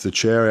up off the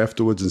chair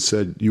afterwards and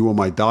said, "You were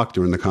my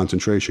doctor in the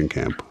concentration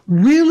camp."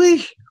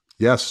 Really?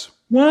 Yes.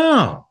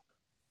 Wow.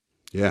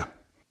 Yeah.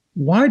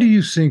 Why do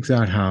you think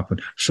that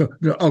happened? So,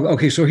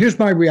 okay, so here's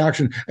my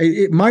reaction.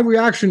 My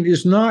reaction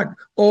is not,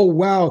 oh,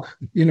 wow,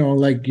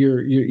 like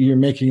you're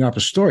making up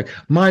a story.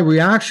 My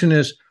reaction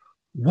is,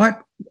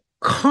 what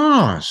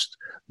caused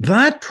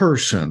that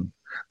person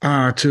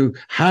to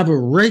have a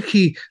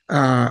Reiki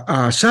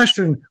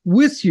session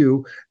with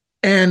you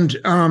and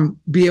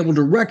be able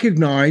to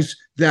recognize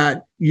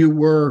that you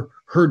were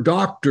her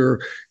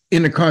doctor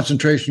in a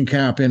concentration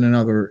camp in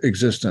another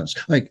existence?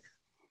 Like,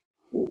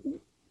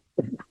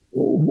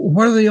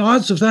 what are the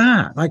odds of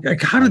that?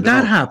 Like how did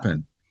that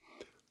happen?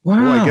 Wow.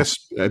 Well,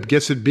 I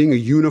guess it being a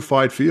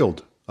unified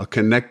field, a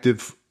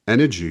connective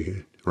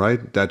energy,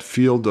 right? That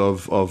field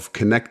of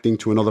connecting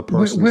to another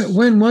person.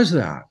 When was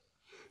that?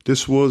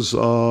 This was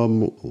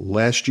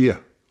last year,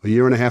 a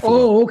year and a half ago.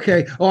 Oh,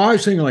 okay. Oh, I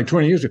was thinking like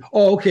 20 years ago.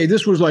 Oh, okay.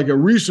 This was like a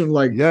recent,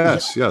 like.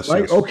 Yes.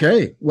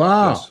 Okay.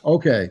 Wow. Yes.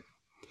 Okay.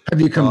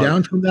 Have you come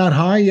down from that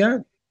high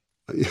yet?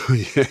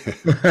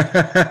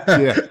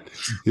 Yeah.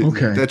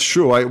 Okay. That's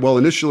true. Well,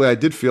 initially I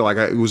did feel like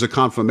it was a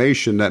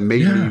confirmation that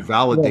made me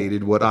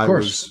validated what I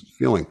was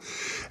feeling.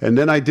 And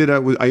then I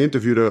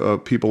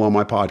interviewed people on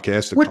my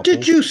podcast. What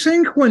did you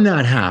think when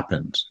that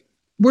happened?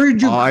 Where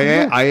did you?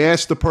 I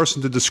asked the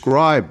person to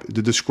describe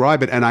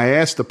it, and I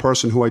asked the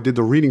person who I did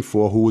the reading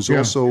for, who was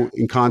also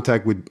in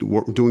contact with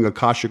doing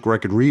Akashic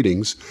record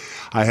readings.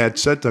 I had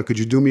said to her, "Could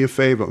you do me a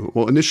favor?"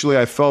 Well, initially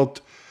I felt.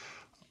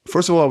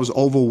 First of all, I was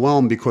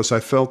overwhelmed because I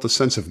felt a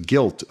sense of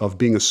guilt of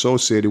being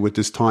associated with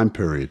this time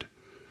period.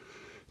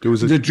 There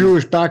was the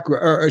Jewish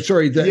background. Or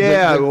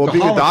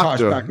being a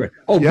doctor. Background.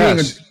 Oh,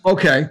 yes.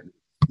 Okay.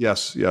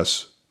 Yes.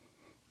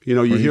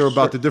 You hear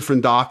about the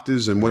different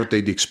doctors and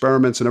the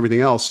experiments and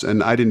everything else,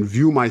 and I didn't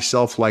view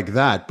myself like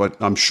that. But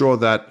I'm sure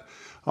that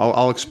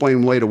I'll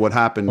explain later what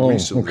happened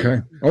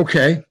recently.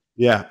 Okay.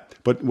 Yeah.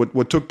 But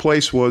what took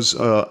place was,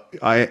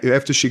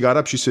 after she got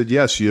up, she said,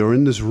 "Yes, you're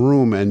in this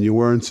room and you're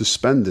wearing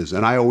suspenders."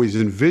 And I always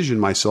envisioned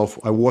myself,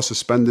 I wore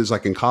suspenders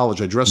like in college.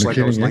 I dressed like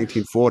I was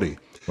 1940.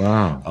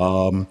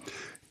 Wow.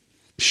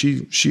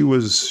 She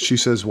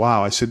says,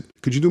 "Wow." I said,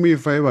 "Could you do me a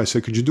favor?" I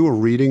said, "Could you do a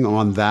reading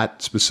on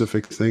that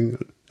specific thing?"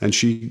 And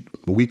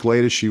a week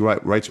later, she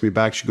writes me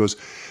back. She goes,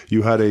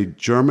 "You had a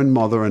German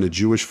mother and a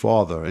Jewish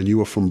father, and you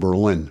were from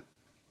Berlin."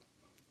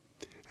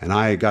 And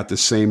I got the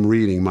same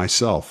reading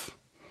myself.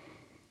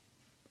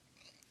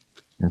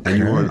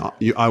 Okay. And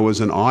I was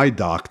an eye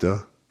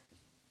doctor,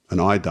 an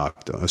eye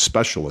doctor, a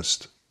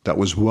specialist that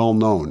was well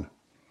known.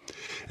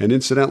 And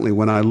incidentally,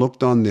 when I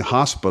looked on the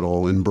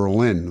hospital in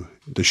Berlin,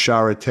 the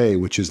Charité,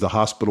 which is the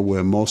hospital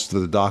where most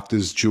of the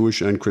doctors,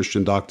 Jewish and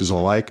Christian doctors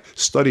alike,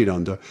 studied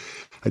under,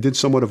 I did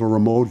somewhat of a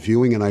remote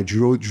viewing, and I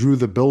drew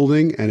the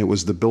building, and it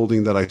was the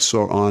building that I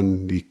saw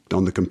on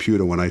the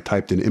computer when I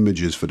typed in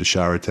images for the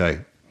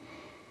Charité.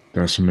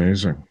 That's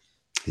amazing.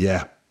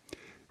 Yeah.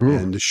 Ooh.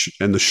 And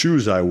the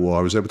shoes I wore,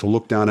 I was able to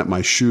look down at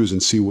my shoes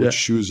and see what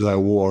shoes I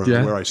wore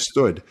and where I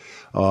stood.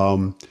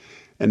 And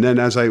then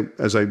as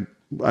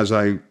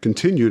I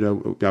continued,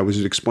 I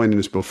was explaining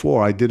this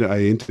before. I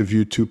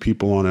interviewed two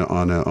people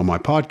on my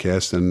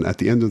podcast, and at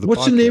the end of the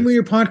What's the name of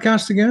your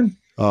podcast again?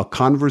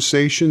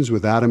 Conversations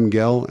with Adam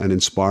Gell and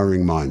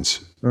Inspiring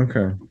Minds.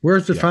 Okay,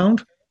 where's it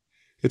found?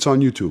 It's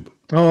on YouTube.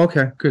 Oh,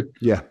 okay, good.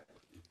 Yeah.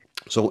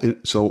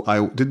 So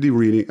I did the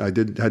reading. I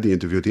had the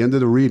interview. At the end of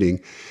the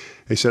reading,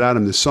 they said,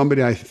 Adam, there's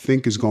somebody I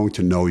think is going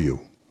to know you.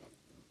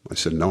 I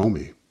said, know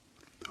me?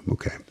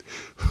 Okay.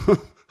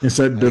 Is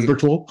that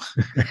biblical?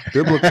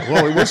 Biblical.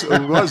 Well,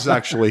 it was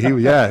actually.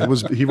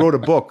 He wrote a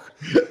book.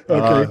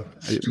 Okay.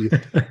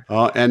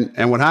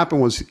 And what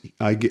happened was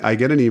I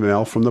get an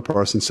email from the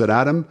person said,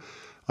 Adam,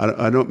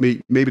 I don't,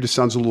 maybe this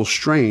sounds a little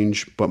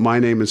strange, but my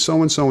name is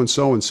so and so and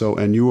so and so,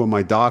 and you were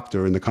my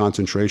doctor in the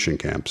concentration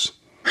camps.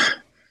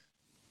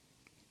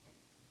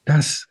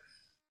 That's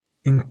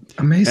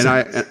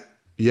amazing.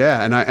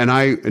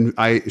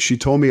 She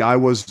told me I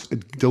was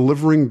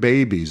delivering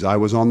babies. I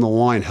was on the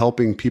line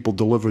helping people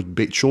deliver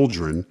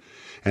children,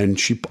 and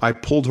I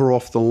pulled her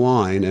off the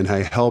line, and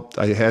I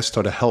asked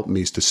her to help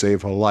me to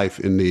save her life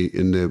in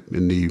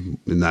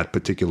that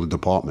particular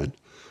department,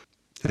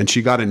 and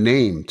she got a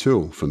name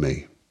too for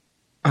me.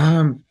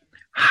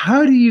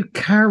 How do you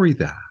carry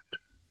that?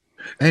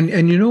 And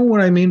you know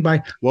what I mean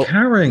by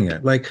carrying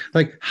it? Like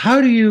how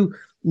do you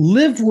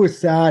live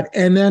with that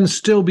and then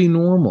still be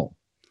normal?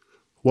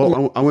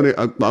 Well, I'm going to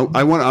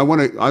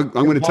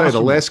tell you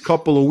the last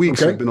couple of weeks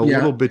have been a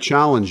little bit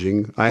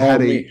challenging.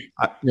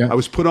 I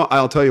was put on.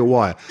 I'll tell you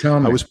why. Tell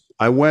me.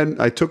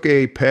 I took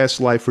a past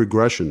life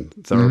regression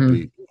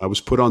therapy. Mm-hmm. I was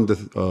put on the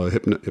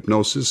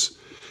hypnosis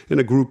in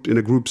a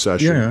group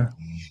session. Yeah.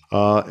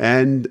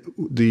 And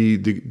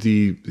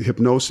the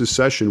hypnosis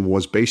session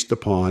was based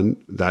upon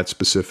that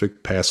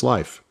specific past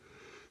life.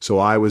 So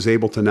I was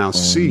able to now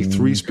see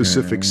three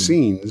specific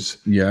scenes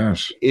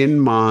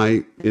in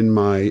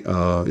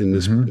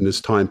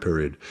this time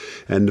period.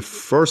 And the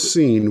first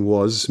scene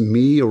was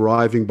me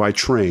arriving by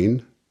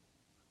train.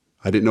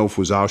 I didn't know if it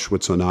was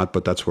Auschwitz or not,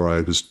 but that's where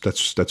I was.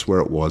 That's where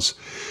it was.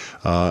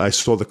 I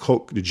saw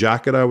the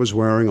jacket I was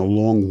wearing, a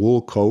long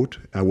wool coat.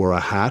 I wore a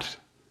hat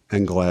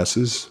and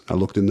glasses. I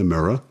looked in the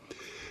mirror.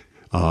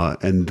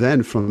 And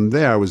then from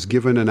there, I was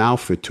given an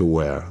outfit to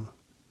wear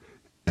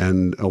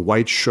and a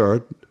white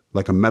shirt,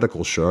 like a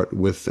medical shirt,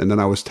 and then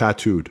I was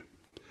tattooed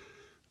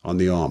on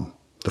the arm,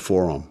 the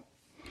forearm.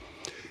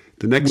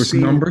 The next with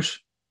scene, numbers?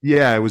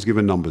 Yeah, I was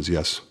given numbers,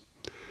 yes.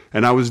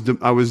 And I was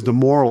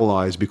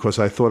demoralized because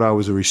I thought I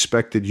was a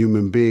respected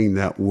human being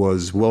that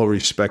was well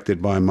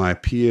respected by my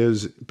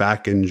peers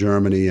back in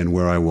Germany and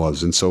where I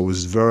was. And so it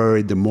was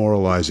very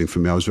demoralizing for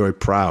me. I was very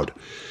proud.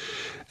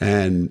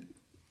 And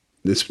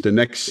the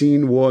next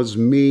scene was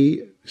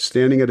me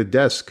standing at a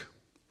desk.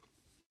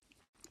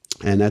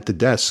 And at the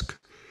desk,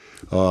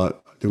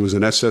 there was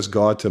an SS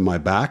guard to my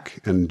back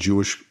and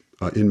Jewish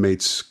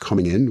inmates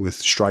coming in with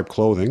striped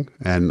clothing.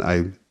 And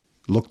I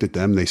looked at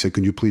them. They said,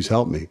 "Can you please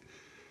help me?"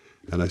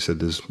 And I said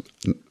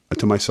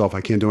to myself,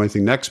 "I can't do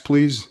anything. Next,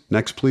 please.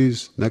 Next,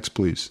 please. Next,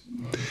 please."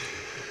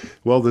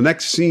 Well, the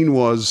next scene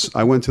was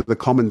I went to the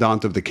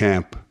commandant of the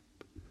camp.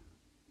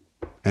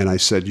 And I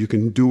said, "You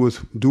can do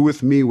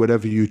with me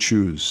whatever you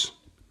choose.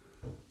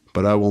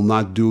 But I will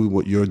not do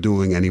what you're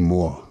doing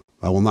anymore.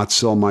 I will not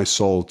sell my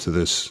soul to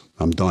this.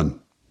 I'm done."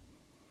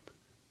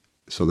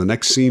 So the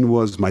next scene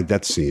was my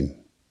death scene,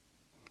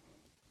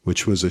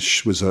 which was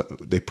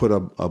they put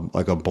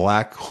a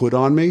black hood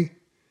on me,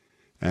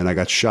 and I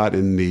got shot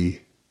in the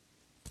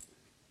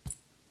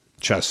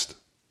chest,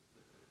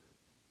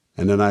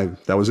 and then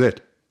that was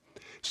it.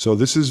 So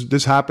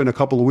this happened a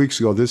couple of weeks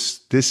ago.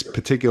 This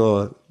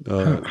particular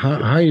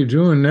how you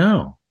doing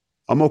now?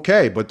 I'm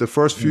okay, but the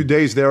first few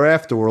days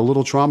thereafter were a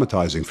little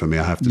traumatizing for me,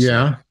 I have to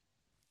say.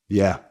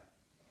 Yeah.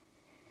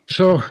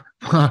 So,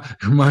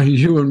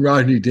 you and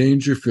Rodney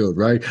Dangerfield,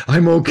 right?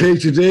 I'm okay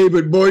today,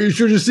 but boy, you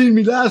should have seen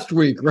me last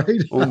week,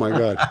 right? Oh my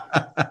God.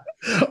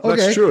 Okay.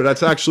 That's true.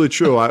 That's actually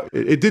true.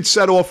 It did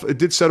set off a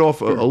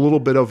little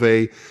bit of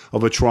a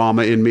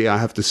trauma in me, I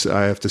have to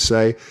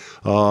say.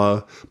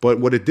 But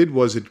what it did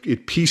was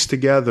it pieced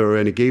together,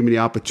 and it gave me the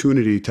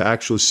opportunity to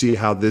actually see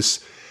how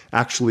this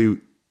actually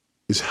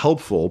is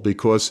helpful,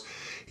 because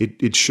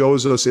it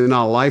shows us in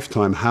our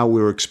lifetime how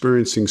we're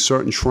experiencing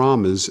certain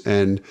traumas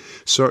and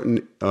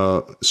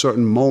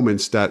certain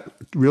moments that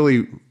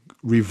really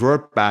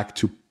revert back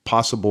to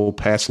possible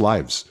past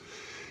lives.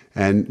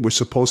 And we're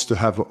supposed to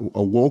have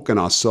awoken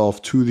ourselves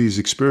to these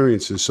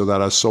experiences so that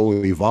our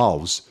soul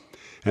evolves.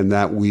 and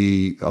that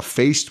we are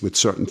faced with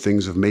certain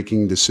things of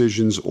making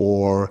decisions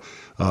or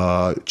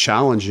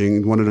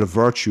challenging one of the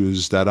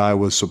virtues that I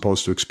was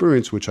supposed to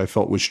experience, which I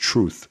felt was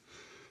truth,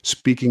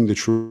 speaking the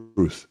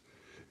truth,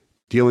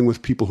 dealing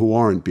with people who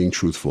aren't being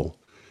truthful.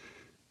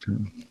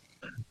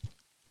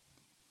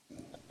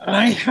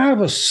 I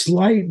have a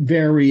slight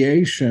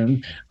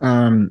variation,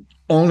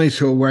 only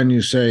to when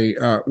you say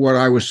what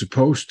I was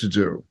supposed to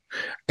do,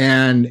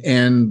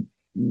 and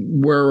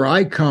where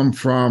I come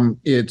from,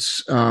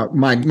 it's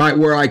my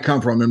where I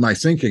come from in my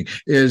thinking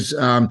is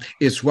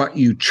it's what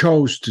you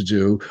chose to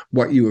do,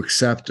 what you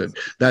accepted.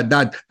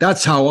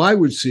 That's how I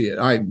would see it.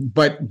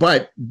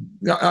 But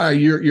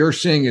you're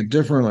seeing it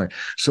differently.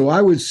 So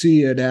I would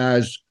see it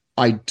as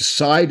I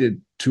decided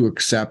to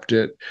accept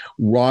it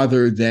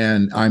rather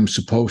than I'm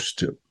supposed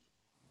to.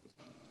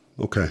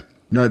 Okay.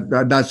 No,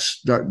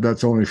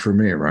 that's only for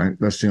me, right?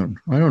 That's the only,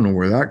 I don't know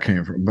where that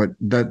came from, but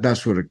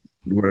that's what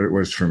it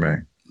was for me.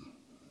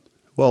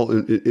 Well,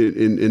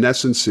 in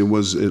essence,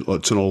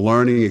 it's a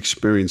learning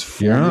experience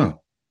for me,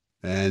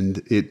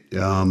 and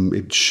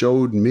it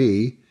showed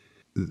me,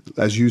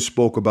 as you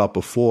spoke about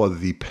before,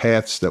 the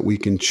paths that we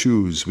can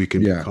choose. We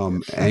can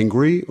become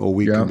angry, or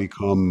we can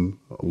become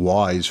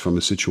wise from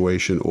a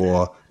situation,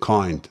 or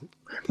kind.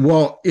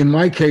 Well, in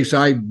my case,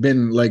 I've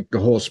been like the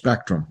whole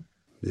spectrum.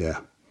 Yeah.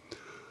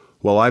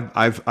 Well,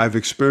 I've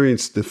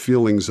experienced the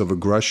feelings of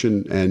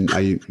aggression, and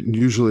I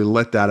usually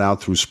let that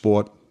out through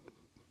sport.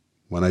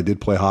 When I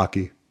did play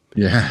hockey.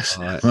 Yes.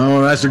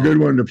 Oh, that's a good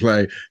one to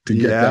play to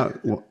get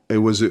that. Well, it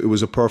was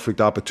a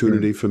perfect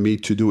opportunity for me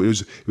to do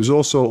it. It was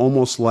also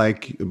almost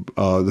like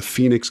the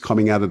phoenix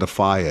coming out of the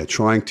fire,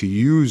 trying to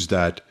use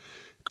that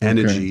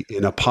energy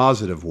in a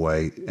positive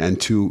way and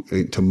to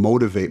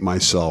motivate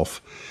myself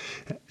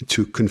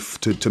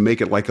to make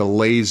it like a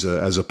laser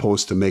as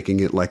opposed to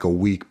making it like a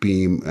weak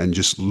beam and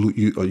just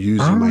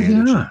using my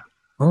energy. Yeah.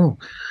 Oh,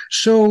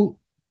 so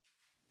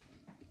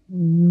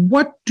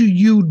what do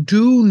you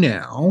do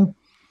now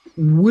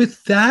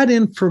with that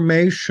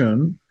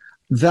information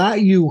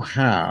that you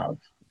have?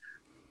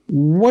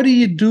 What do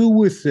you do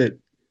with it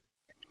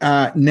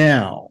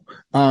now?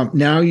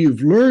 Now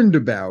you've learned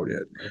about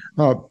it.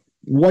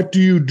 What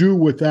do you do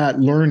with that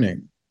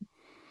learning?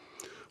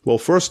 Well,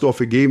 first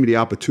off, it gave me the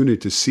opportunity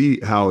to see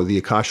how the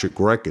Akashic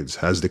Records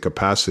has the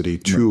capacity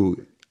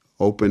to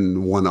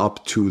open one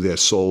up to their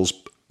soul's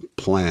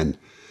plan,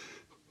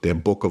 their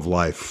book of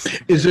life.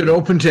 Is it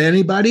open to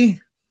anybody?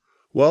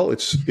 Well,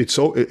 it's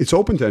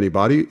open to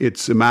anybody.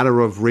 It's a matter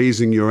of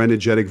raising your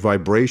energetic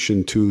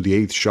vibration to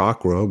the 8th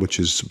chakra, which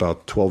is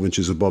about 12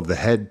 inches above the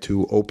head,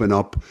 to open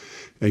up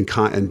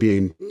and be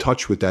in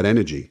touch with that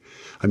energy.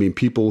 I mean,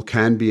 people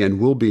can be and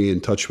will be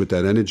in touch with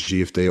that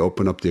energy if they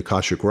open up the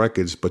Akashic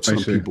Records, but some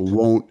people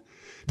won't.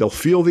 They'll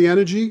feel the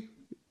energy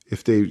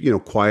if they,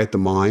 quiet the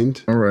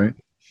mind. All right.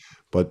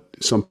 But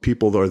some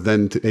people are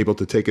then able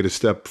to take it a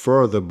step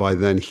further by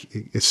then,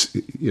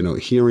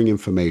 hearing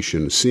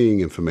information, seeing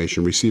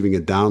information, receiving a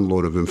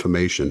download of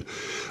information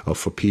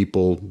for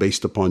people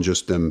based upon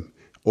just them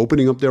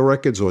opening up their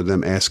records or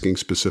them asking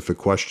specific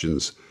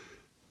questions.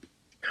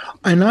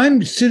 And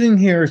I'm sitting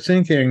here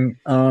thinking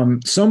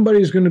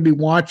somebody's going to be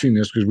watching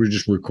this because we're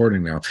just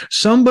recording now.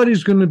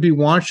 Somebody's going to be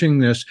watching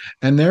this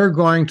and they're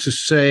going to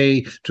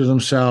say to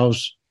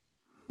themselves,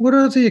 what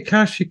are the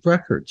Akashic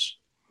Records?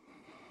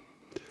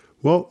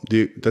 Well,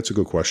 that's a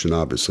good question,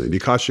 obviously. The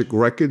Akashic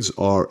Records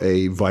are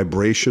a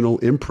vibrational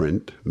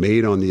imprint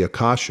made on the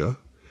Akasha.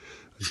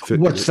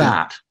 What's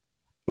that?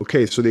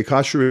 Okay, so the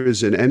Akasha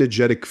is an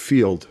energetic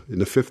field in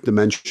the 5th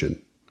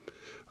dimension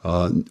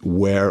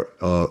where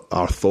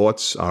our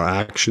thoughts, our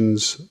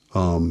actions,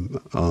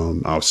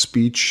 our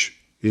speech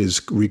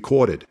is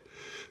recorded.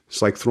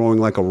 It's like throwing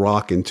like a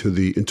rock into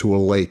a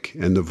lake,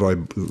 and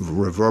the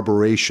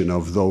reverberation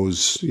of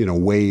those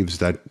waves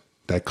that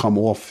come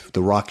off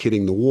the rock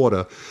hitting the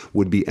water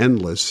would be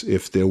endless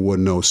if there were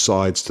no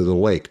sides to the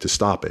lake to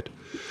stop it.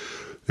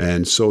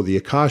 And so the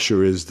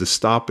Akasha is the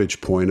stoppage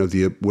point of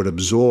what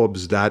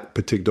absorbs that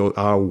particular,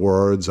 our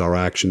words, our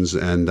actions,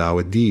 and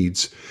our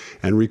deeds,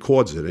 and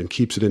records it and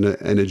keeps it in an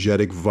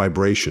energetic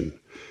vibration.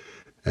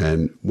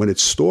 And when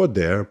it's stored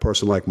there, a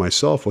person like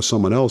myself or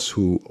someone else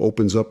who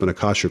opens up an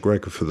Akashic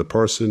record for the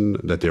person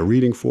that they're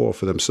reading for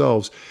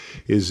themselves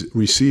is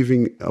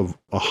receiving a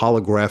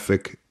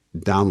holographic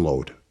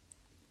download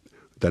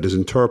that is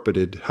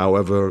interpreted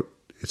however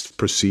it's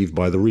perceived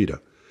by the reader.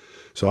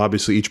 So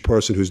obviously each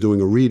person who's doing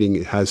a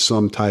reading has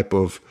some type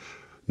of,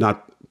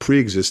 not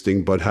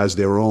pre-existing, but has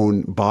their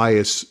own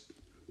bias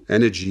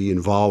energy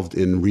involved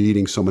in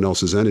reading someone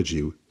else's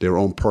energy, their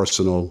own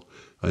personal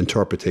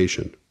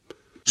interpretation.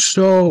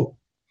 So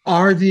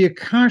are the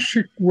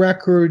Akashic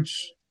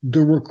Records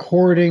the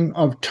recording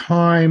of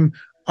time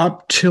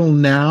up till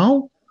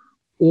now?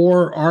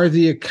 Or are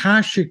the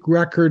Akashic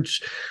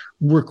Records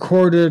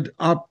recorded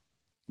up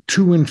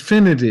to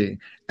infinity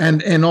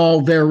and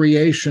all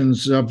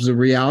variations of the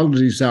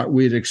realities that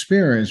we'd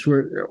experienced,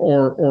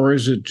 or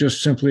is it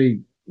just simply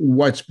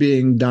what's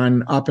being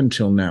done up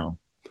until now?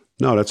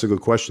 No, that's a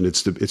good question.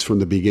 It's from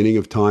the beginning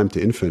of time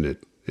to infinity.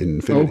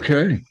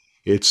 Okay.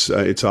 It's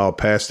our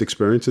past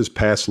experiences,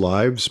 past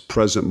lives,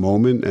 present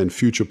moment, and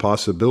future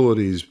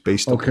possibilities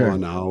based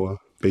upon our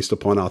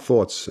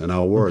thoughts and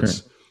our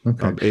words.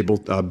 Our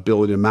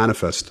ability to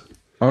manifest.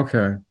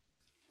 Okay.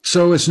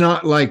 So it's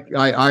not like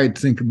I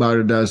think about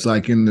it as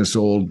like in this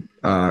old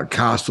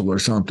castle or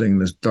something,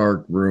 this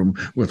dark room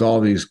with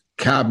all these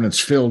cabinets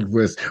filled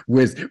with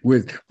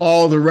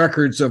all the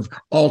records of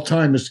all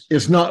time.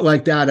 It's not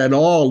like that at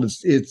all.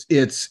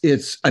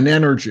 It's an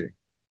energy.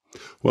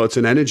 Well, it's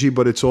an energy,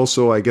 but it's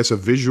also, I guess, a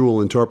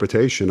visual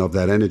interpretation of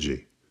that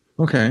energy.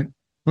 Okay.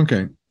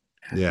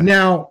 Yeah.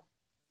 Now,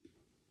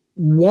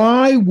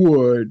 why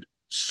would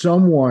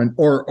someone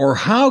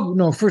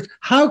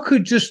how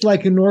could just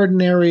like an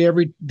ordinary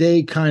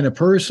everyday kind of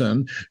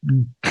person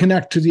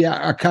connect to the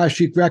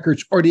Akashic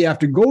records, or do you have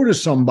to go to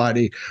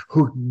somebody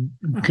who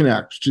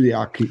connects to the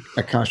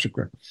Akashic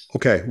records?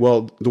 Okay,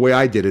 well, the way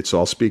I did it, so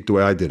I'll speak the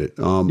way I did it.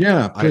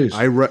 Please.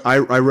 I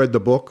read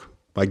the book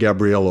by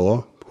Gabrielle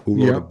Orr,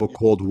 who wrote a book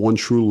called One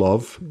True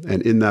Love,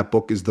 and in that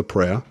book is the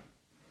prayer.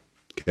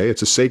 Okay,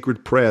 it's a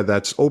sacred prayer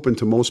that's open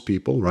to most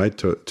people, right,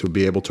 to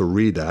be able to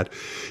read that.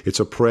 It's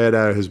a prayer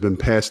that has been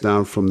passed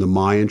down from the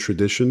Mayan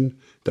tradition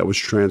that was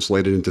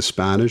translated into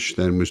Spanish,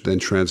 then was then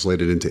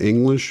translated into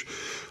English,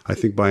 I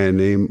think by a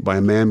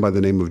man by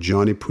the name of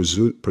Johnny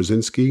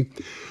Pruszynski,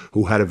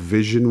 who had a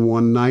vision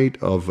one night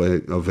of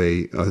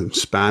a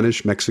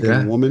Spanish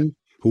Mexican woman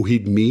who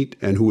he'd meet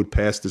and who would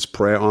pass this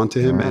prayer on to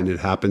him, and it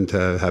happened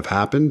to have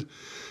happened.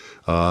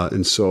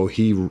 And so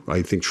he,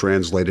 I think,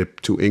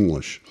 translated to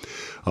English.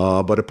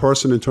 But a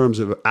person, in terms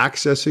of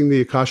accessing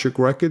the Akashic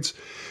records,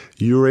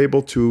 you're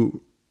able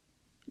to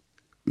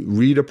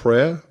read a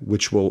prayer,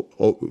 which will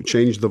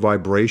change the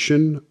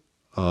vibration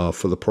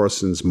for the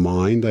person's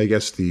mind, I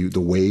guess, the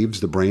waves,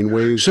 the brain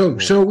waves.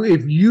 So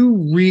if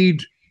you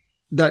read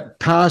that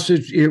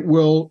passage, it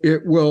will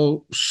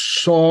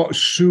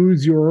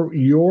soothe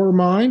your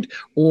mind,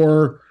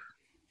 or...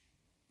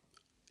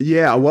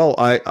 Yeah, well,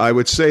 I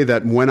would say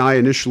that when I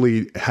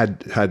initially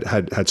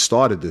had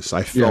started this,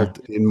 I felt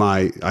in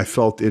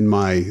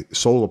my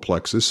solar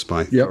plexus,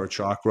 my third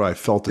chakra, I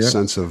felt a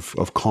sense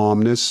of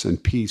calmness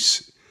and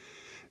peace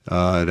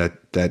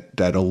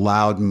that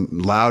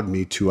allowed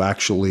me to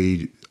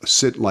actually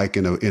sit like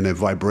in a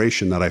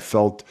vibration that I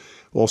felt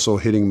also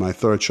hitting my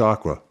third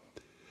chakra.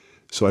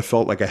 So I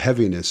felt like a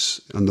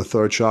heaviness on the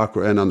third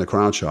chakra and on the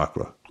crown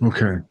chakra.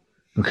 Okay.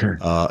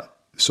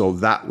 So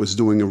that was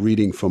doing a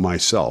reading for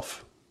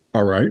myself.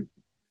 All right.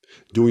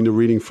 Doing the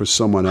reading for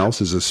someone else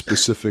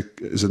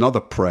is another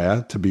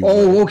prayer to be.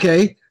 Oh, read.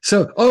 Okay.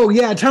 So,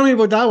 tell me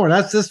about that one.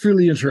 That's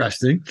really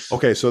interesting.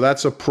 Okay, so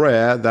that's a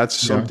prayer. That's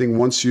something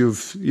once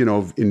you've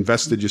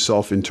invested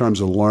yourself in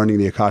terms of learning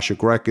the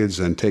Akashic records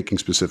and taking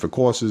specific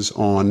courses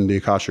on the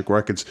Akashic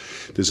records.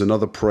 There's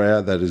another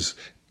prayer that is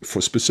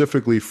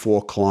specifically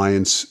for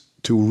clients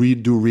to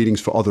do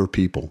readings for other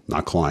people,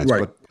 not clients,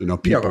 but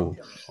people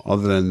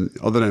other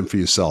than for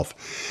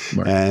yourself.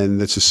 Right. And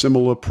it's a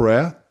similar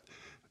prayer,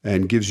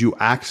 and gives you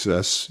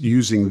access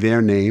using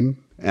their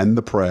name and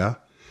the prayer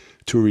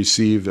to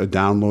receive a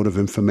download of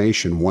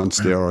information once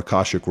their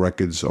Akashic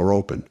records are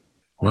open.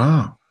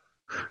 Wow.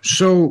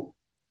 So,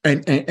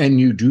 and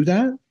you do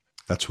that?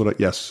 That's what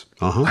yes.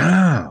 Uh-huh.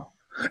 Wow.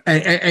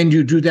 And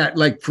you do that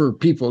like for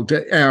people,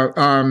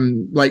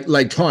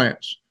 like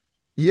clients?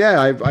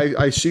 Yeah,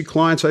 I see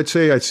clients. I'd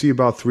say I see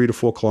about 3 to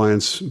 4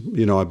 clients.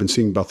 I've been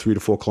seeing about 3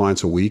 to 4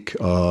 clients a week.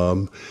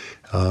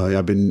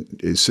 I've been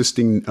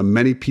assisting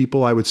many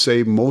people. I would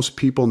say most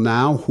people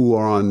now who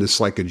are on this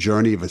like a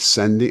journey of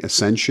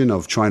ascension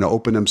of trying to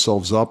open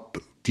themselves up,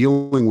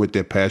 dealing with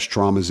their past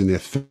traumas in their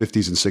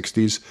 50s and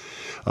 60s,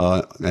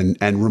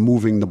 and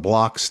removing the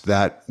blocks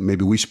that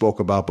maybe we spoke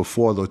about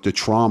before, the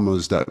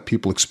traumas that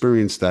people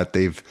experience that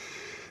they've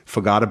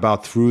forgot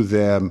about through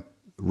their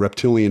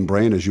reptilian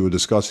brain, as you were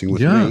discussing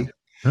with me.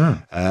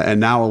 And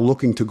now are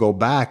looking to go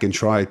back and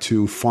try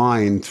to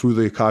find through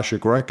the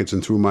Akashic records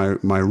and through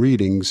my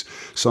readings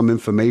some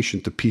information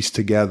to piece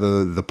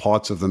together the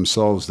parts of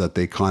themselves that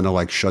they kind of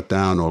like shut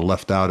down or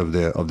left out of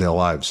their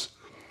lives.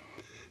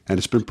 And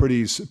it's been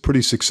pretty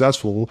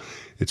successful.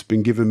 It's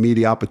been giving me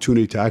the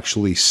opportunity to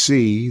actually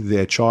see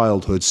their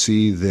childhood,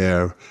 see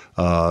their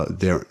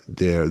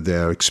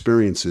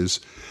experiences,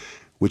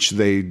 which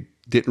they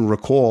didn't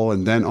recall,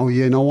 and then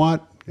you know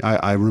what?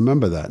 I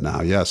remember that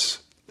now.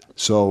 Yes.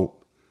 So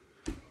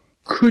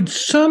could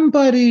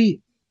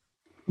somebody,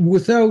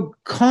 without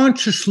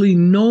consciously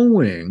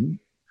knowing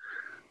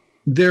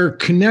they're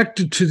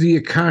connected to the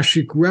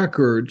Akashic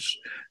records,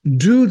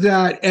 do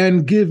that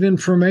and give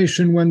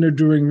information when they're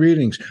doing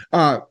readings?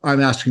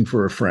 I'm asking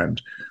for a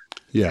friend.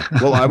 Yeah.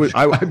 Well,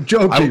 I'm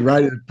joking,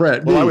 right,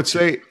 Brett? Well, I would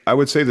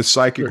say the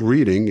psychic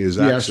reading is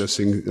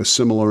accessing a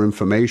similar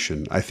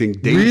information. I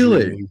think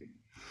daydreaming. Really?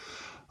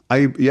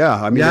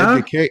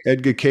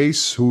 Edgar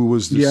Cayce, who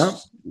was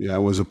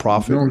was a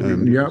prophet.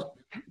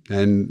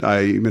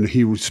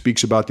 He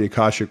speaks about the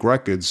Akashic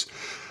records.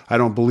 I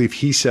don't believe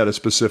he said a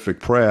specific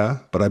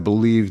prayer, but I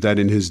believe that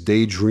in his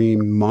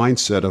daydream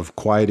mindset of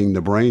quieting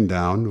the brain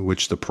down,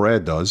 which the prayer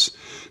does,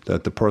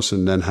 that the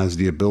person then has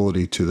the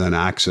ability to then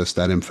access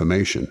that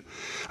information.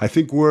 I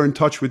think we're in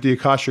touch with the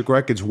Akashic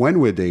Records when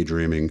we're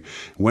daydreaming,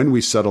 when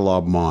we settle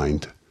our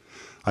mind.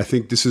 I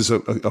think this is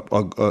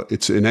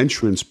it's an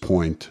entrance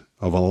point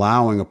of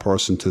allowing a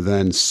person to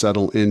then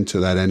settle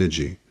into that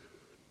energy.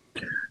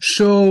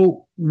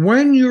 So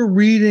when you're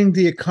reading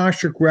the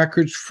Akashic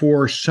Records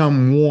for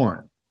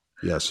someone,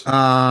 yes,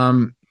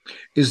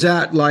 is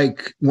that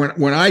like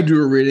when I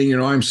do a reading,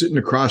 I'm sitting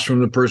across from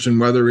the person,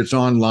 whether it's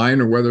online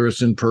or whether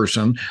it's in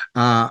person,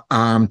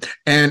 and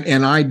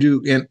I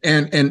do,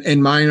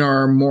 and mine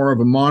are more of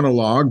a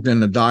monologue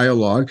than a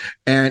dialogue,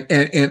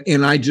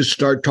 and I just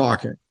start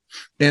talking,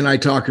 and I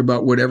talk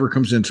about whatever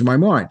comes into my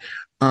mind.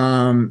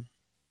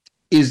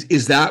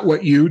 Is that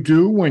what you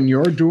do when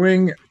you're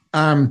doing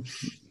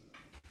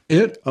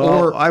it?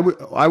 Or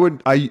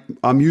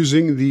I'm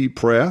using the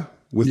prayer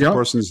with the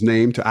person's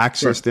name to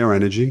access their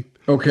energy.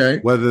 Okay.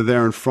 Whether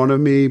they're in front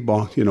of me,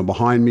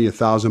 behind me,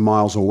 1,000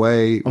 miles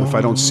away, if I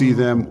don't see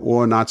them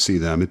or not see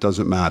them, it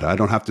doesn't matter. I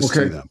don't have to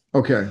see them.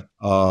 Okay.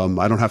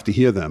 I don't have to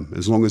hear them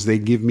as long as they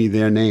give me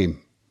their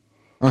name.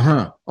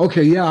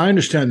 Okay. Yeah, I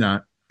understand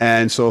that.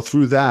 And so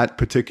through that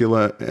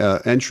particular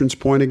entrance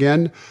point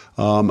again,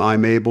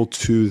 I'm able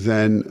to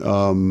then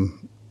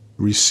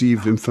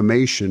receive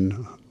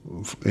information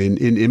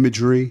in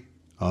imagery.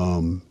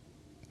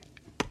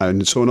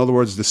 And so in other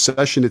words, the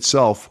session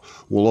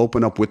itself will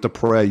open up with the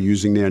prayer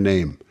using their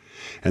name.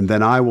 And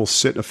then I will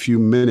sit a few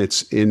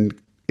minutes in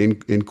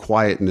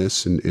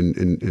quietness,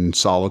 in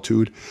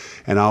solitude,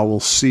 and I will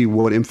see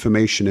what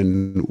information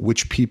and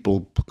which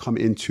people come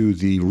into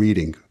the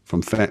reading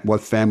from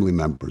what family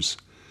members.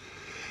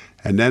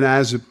 And then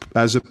as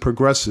it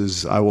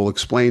progresses, I will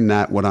explain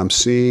what I'm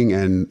seeing,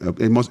 and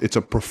it's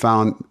a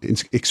profound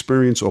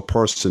experience or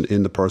person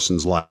in the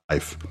person's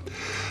life.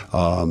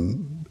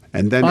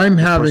 And then I'm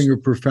having a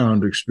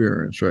profound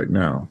experience right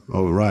now.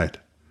 Oh, right.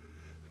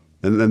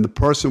 And then the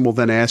person will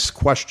then ask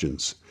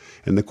questions,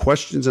 and the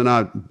questions are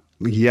not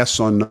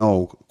yes or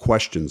no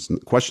questions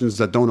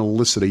that don't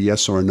elicit a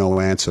yes or a no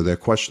answer. They're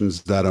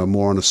questions that are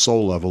more on a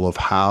soul level of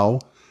how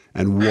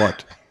and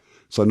what.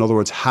 So in other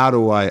words, how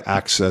do I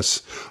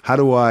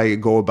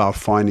go about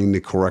finding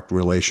the correct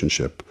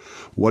relationship?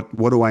 What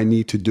do I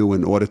need to do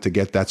in order to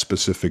get that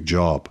specific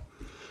job?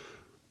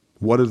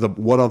 What are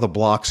the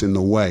blocks in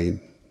the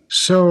way?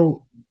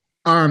 So,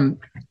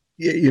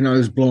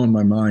 it's blowing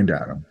my mind,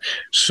 Adam.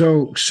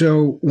 So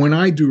when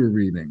I do a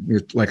reading,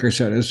 like I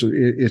said,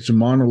 it's a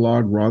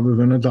monologue rather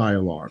than a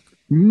dialogue,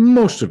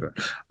 most of it.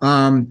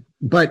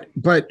 But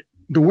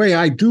the way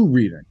I do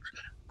readings,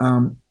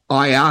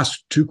 I ask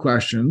two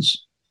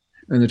questions.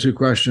 And the two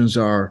questions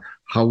are,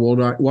 how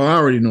old I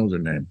already know their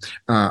name.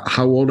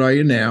 How old are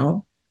you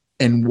now?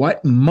 And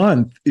what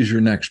month is your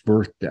next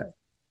birthday?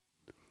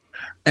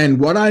 And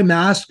what I'm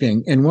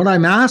asking,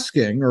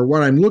 or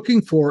what I'm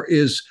looking for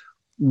is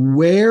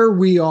where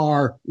we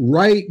are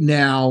right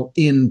now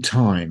in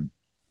time.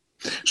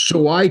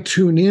 So I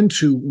tune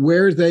into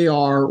where they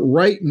are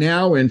right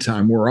now in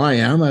time, where I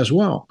am as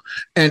well.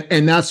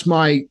 And that's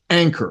my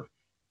anchor.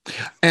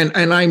 And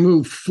I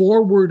move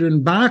forward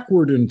and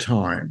backward in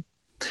time.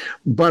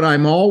 But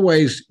I'm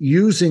always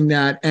using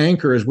that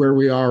anchor as where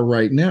we are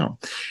right now.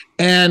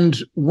 And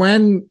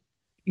when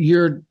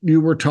you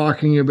were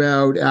talking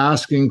about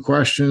asking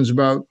questions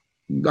about,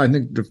 I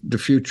think, the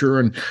future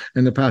and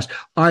the past,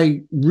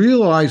 I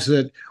realized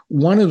that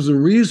one of the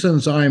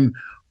reasons I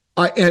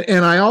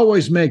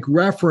always make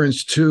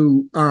reference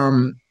to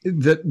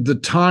the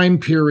time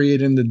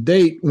period and the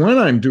date when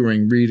I'm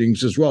doing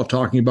readings as well,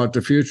 talking about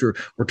the future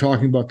or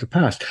talking about the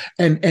past.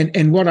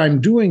 And what I'm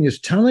doing is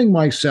telling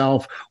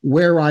myself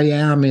where I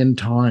am in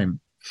time.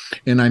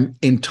 And I'm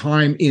in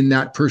time in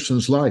that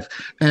person's life.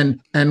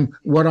 And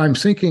what I'm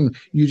thinking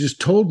you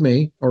just told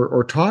me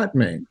or taught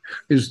me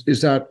is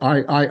that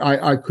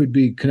I could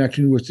be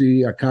connecting with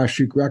the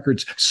Akashic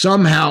Records.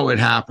 Somehow it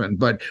happened,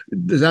 but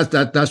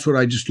that's what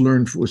I just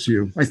learned with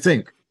you, I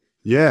think.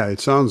 Yeah, it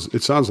sounds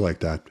like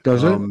that.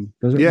 Does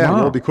it? Yeah,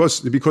 wow. Well,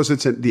 because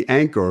it's the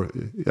anchor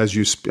as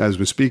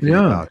we're speaking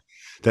about.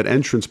 That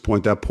entrance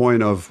point, that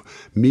point of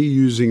me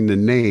using the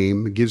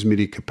name gives me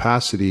the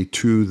capacity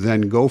to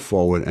then go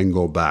forward and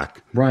go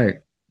back. Right.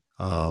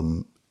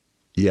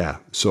 Yeah.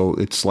 So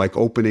it's like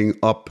opening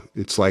up,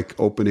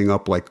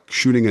 like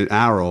shooting an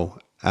arrow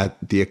at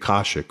the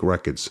Akashic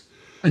Records.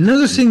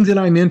 Another thing that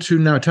I'm into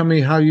now, tell me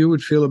how you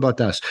would feel about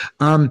this.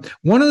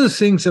 One of the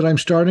things that I'm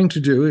starting to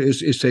do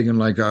is taking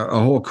like a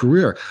whole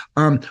career.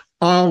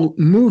 I'll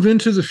move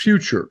into the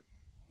future.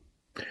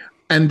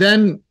 And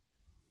then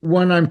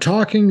when I'm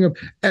talking,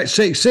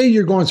 say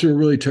you're going through a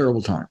really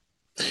terrible time,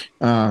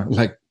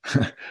 like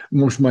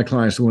most of my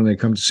clients when they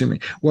come to see me,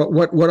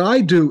 what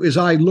I do is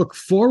I look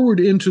forward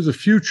into the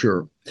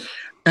future,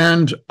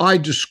 and I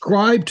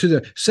describe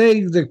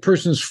say the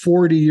person's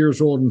 40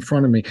 years old in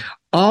front of me.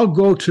 I'll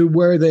go to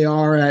where they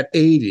are at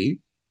 80.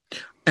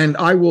 and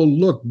I will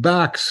look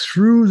back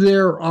through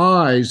their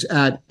eyes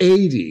at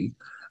 80,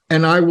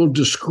 and I will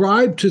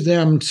describe to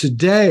them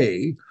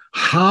today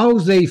how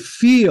they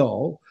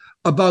feel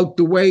about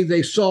the way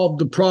they solved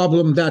the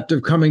problem that they're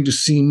coming to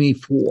see me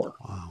for.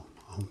 Wow,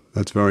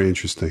 that's very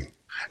interesting.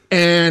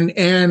 And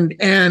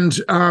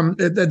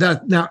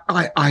that now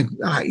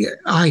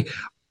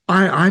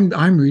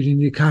I'm reading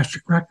the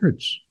Akashic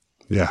records.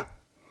 Yeah.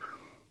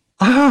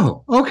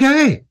 Oh,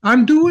 okay.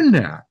 I'm doing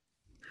that.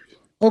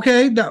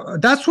 Okay,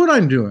 that's what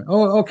I'm doing.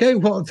 Oh, okay.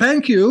 Well,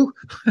 thank you.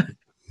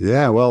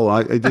 Yeah. Well,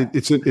 I think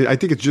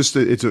it's just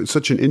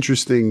such an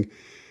interesting.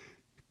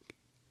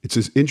 It's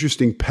an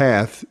interesting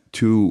path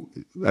to,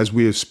 as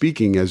we are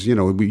speaking, as you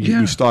know,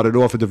 we started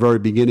off at the very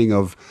beginning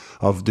of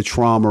the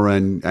trauma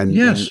and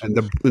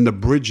the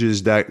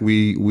bridges that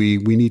we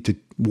need to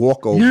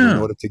walk over in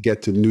order to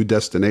get to new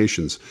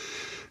destinations.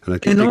 And I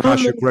think the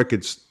Akashic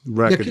Records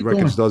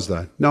does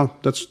that. No,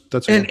 that's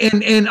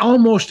and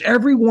almost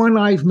everyone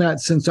I've met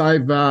since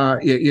I've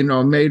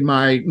made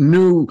my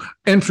new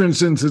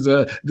entrance into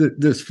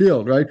this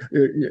field, right?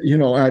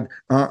 At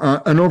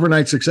an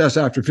overnight success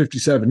after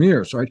 57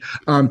 years, right?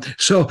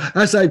 So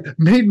as I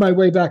made my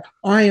way back,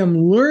 I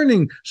am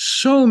learning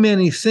so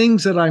many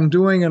things that I'm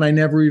doing, and I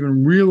never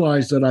even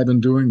realized that I've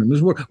been doing them.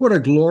 What a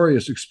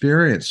glorious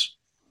experience!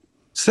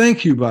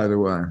 Thank you, by the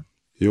way.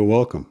 You're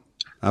welcome.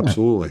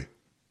 Absolutely.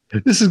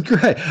 This is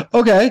great.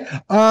 Okay.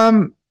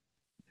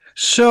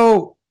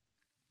 So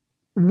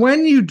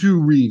when you do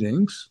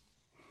readings,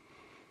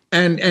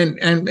 and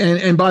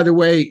by the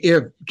way,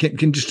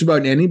 can just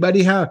about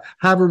anybody have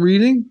a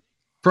reading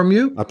from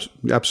you?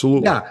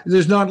 Absolutely. Yeah.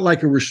 There's not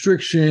like a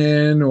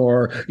restriction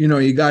or,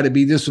 you got to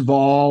be this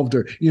evolved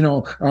or,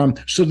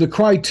 so the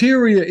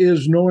criteria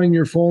is knowing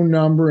your phone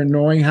number and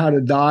knowing how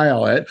to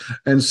dial it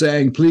and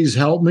saying, please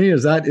help me.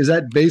 Is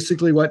that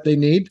basically what they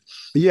need?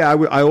 Yeah,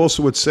 I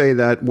also would say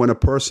that when a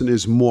person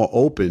is more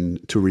open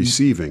to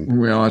receiving,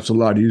 well, that's a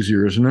lot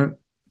easier, isn't it?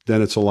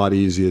 Then it's a lot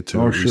easier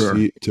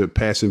to to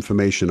pass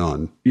information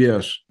on.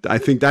 Yes, I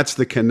think that's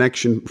the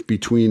connection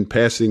between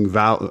passing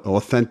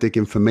authentic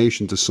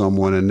information to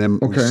someone and them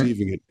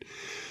receiving it.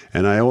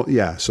 And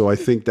so I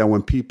think that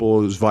when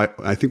people's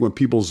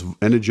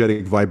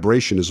energetic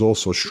vibration is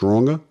also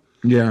stronger.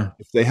 Yeah.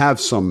 If they have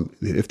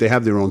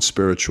their own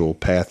spiritual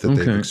path that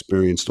they've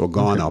experienced or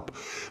gone up,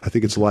 I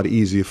think it's a lot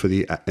easier for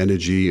the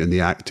energy and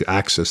to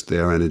access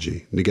their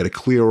energy and to get a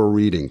clearer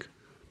reading.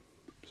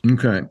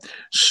 Okay.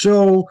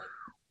 So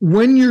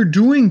when you're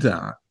doing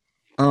that,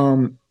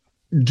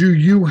 do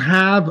you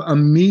have a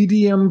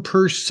medium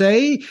per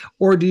se,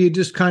 or do you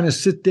just kind of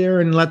sit there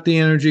and let the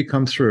energy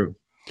come through?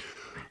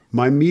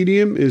 My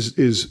medium is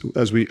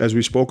as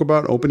we spoke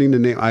about opening the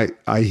name.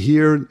 I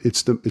hear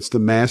it's the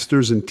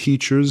masters and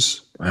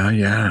teachers.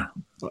 Yeah.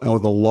 Or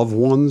the loved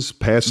ones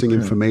passing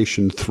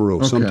information through.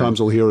 Okay.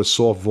 Sometimes I'll hear a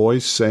soft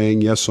voice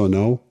saying yes or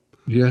no.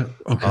 Yeah.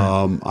 Okay.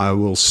 I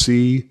will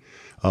see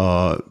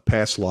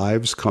past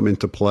lives come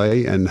into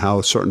play and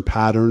how certain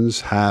patterns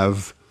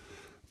have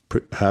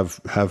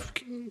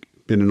been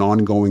an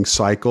ongoing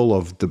cycle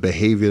of the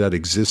behavior that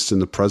exists in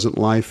the present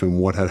life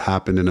and what had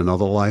happened in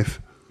another life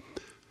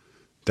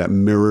that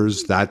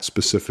mirrors that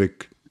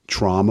specific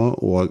trauma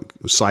or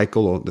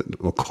cycle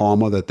or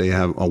karma that they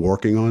are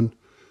working on.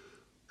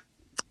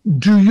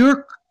 Do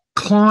your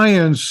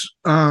clients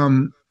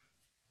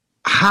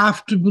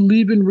have to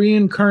believe in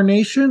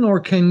reincarnation, or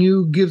can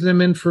you give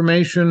them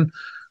information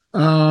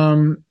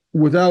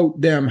without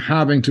them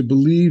having to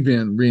believe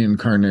in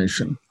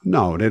reincarnation?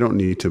 No, they don't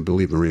need to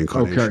believe in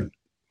reincarnation.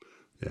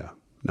 Okay. Yeah.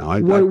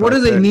 No. What do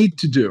they need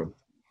to do?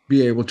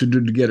 Be able to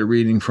do to get a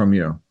reading from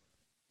you?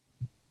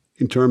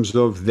 In terms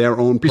of their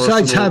own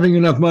besides having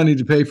enough money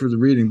to pay for the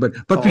reading, but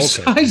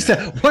besides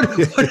that, what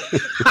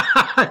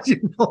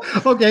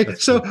okay,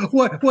 so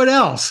what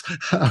else?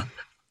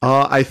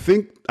 I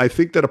think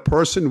that a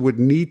person would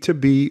need to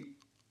be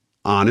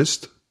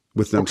honest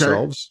with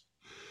themselves.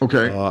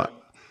 Okay.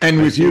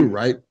 And with you,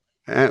 right?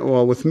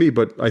 Well, with me,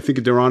 but I think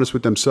if they're honest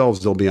with themselves,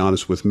 they'll be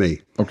honest with me.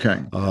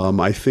 Okay.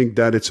 I think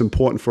that it's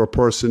important for a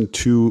person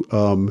to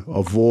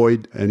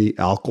avoid any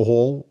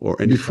alcohol or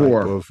any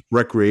type of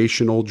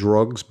recreational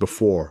drugs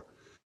before.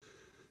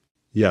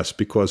 Yes,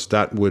 because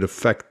that would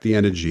affect the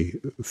energy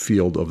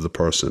field of the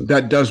person.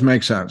 That does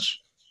make sense.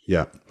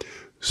 Yeah.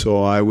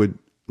 So I would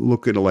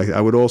look at it like,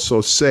 I would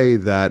also say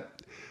that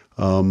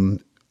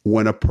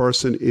when a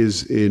person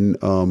is in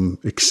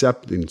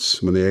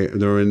acceptance, when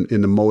they're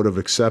in the mode of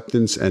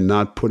acceptance and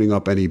not putting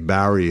up any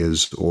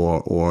barriers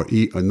or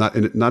not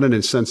in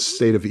a sense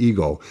state of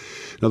ego.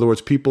 In other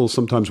words, people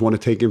sometimes want to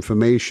take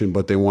information,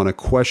 but they want to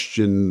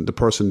question the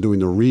person doing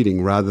the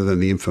reading rather than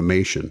the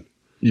information.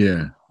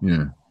 Yeah.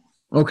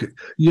 Okay.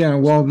 Yeah.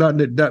 Well,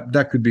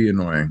 that could be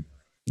annoying.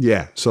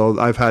 Yeah. So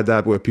I've had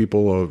that where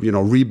people are,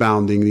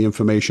 rebounding the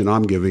information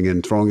I'm giving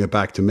and throwing it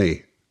back to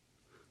me.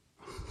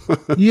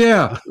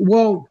 Yeah.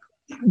 Well,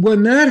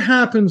 when that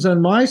happens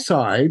on my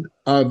side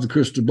of the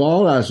crystal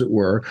ball, as it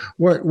were,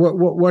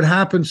 what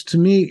happens to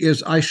me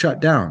is I shut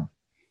down.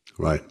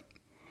 Right.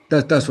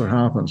 That's what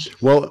happens.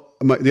 Well,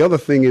 the other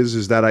thing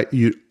is that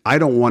I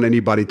don't want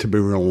anybody to be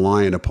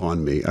reliant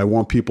upon me. I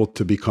want people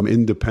to become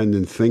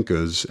independent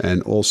thinkers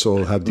and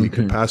also have the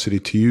capacity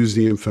to use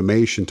the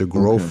information to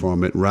grow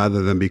from it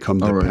rather than become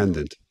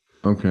dependent.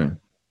 Right. Okay.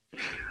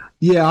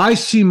 Yeah, I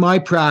see my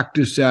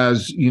practice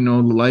as, the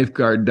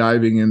lifeguard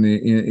diving in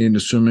the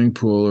swimming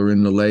pool or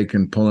in the lake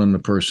and pulling the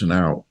person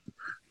out.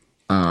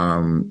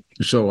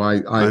 So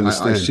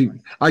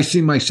I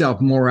see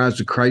myself more as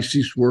a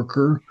crisis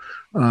worker,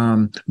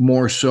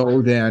 more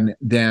so than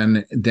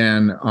getting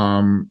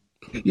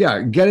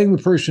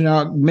the person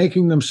out,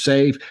 making them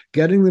safe,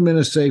 getting them in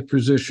a safe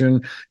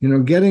position,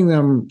 getting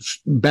them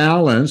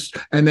balanced,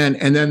 and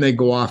then they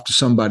go off to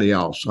somebody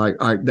else.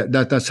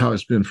 That's how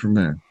it's been for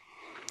me.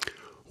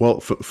 Well,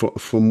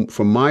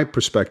 from my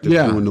perspective,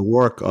 doing the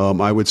work,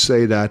 I would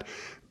say that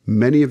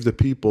many of the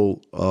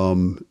people,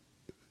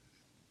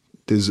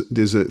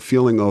 there's a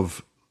feeling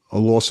of a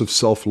loss of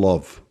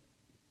self-love,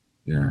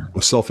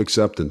 or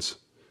self-acceptance.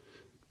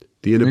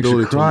 The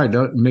inability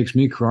makes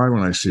me cry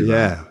when I see that.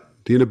 Yeah,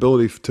 the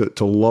inability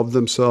to love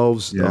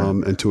themselves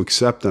and to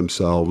accept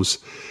themselves,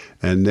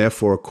 and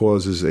therefore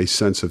causes a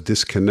sense of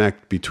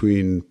disconnect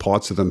between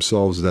parts of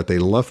themselves that they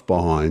left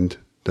behind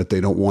that they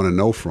don't want to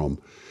know from.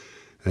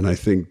 And I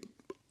think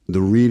the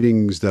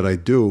readings that I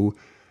do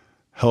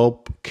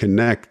help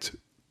connect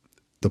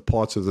the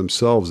parts of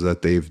themselves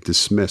that they've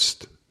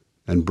dismissed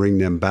and bring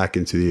them back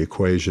into the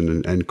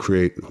equation and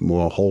create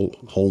more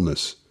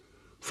wholeness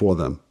for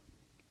them.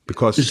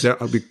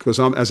 Because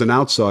I'm, as an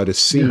outsider,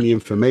 seeing the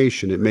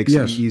information, it makes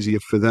it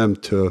easier for them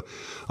to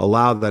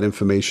allow that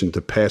information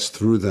to pass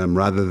through them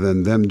rather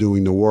than them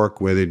doing the work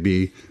where they'd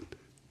be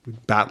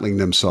battling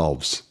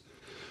themselves.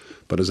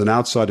 But as an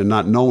outsider,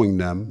 not knowing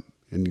them,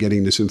 and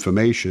getting this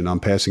information, I'm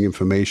passing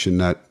information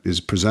that is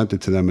presented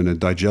to them in a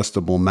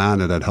digestible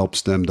manner that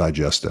helps them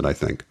digest it, I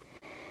think.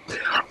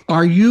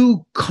 Are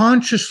you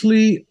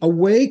consciously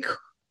awake,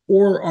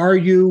 or are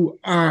you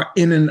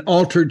in an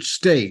altered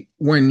state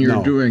when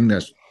you're doing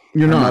this?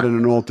 I'm not in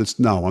an altered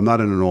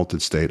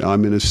state.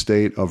 I'm in a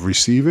state of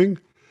receiving.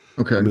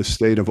 Okay. I'm in a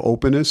state of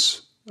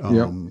openness.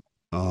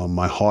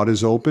 My heart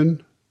is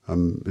open.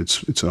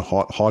 It's a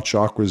heart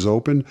chakra is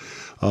open.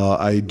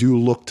 I do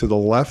look to the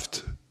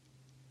left.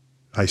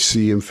 I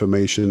see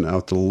information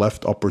out the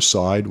left upper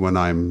side when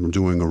I'm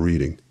doing a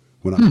reading,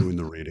 doing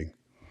the reading.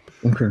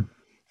 Okay.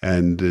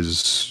 And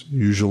there's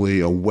usually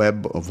a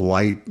web of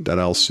light that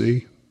I'll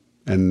see.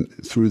 And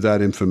through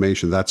that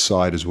information, that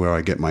side is where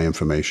I get my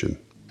information.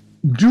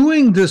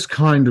 Doing this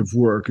kind of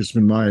work has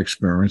been my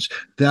experience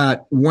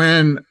that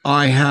when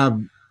I have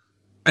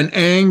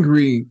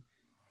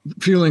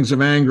feelings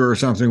of anger or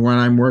something when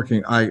I'm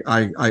working,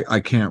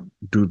 I can't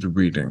do the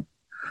reading.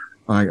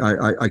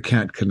 I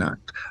can't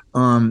connect.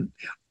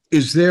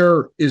 Is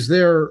there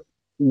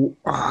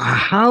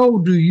how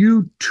do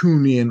you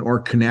tune in or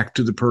connect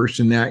to the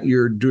person that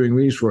you're doing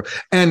readings for?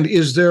 And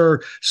is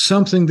there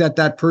something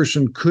that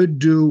person could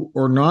do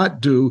or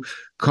not do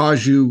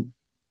cause you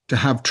to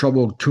have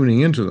trouble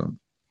tuning into them?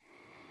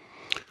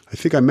 I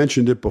think I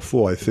mentioned it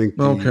before. I think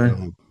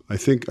I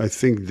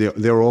think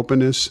their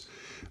openness,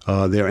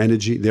 their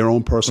energy, their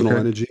own personal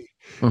energy.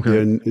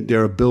 Okay.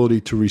 Their ability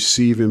to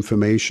receive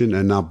information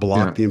and not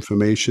block the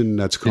information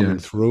that's coming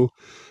through,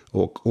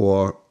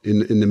 or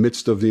in the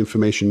midst of the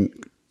information,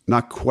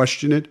 not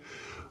question it.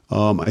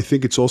 I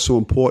think it's also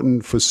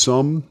important for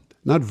some,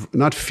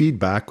 not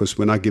feedback, because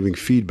we're not giving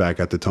feedback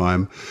at the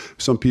time.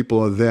 Some people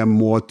are there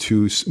more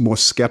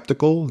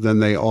skeptical than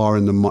they are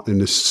in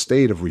the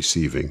state of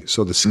receiving.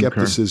 So the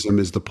skepticism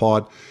is the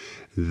part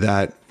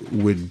that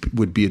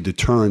would be a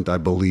deterrent, I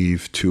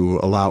believe, to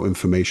allow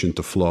information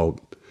to flow.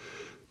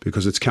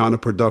 Because it's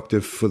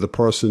counterproductive for the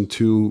person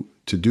to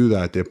do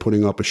that. They're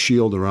putting up a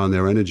shield around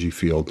their energy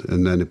field,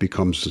 and then it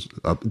becomes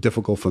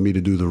difficult for me to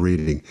do the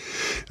reading.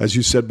 As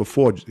you said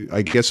before,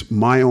 I guess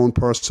my own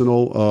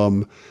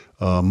personal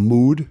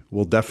mood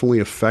will definitely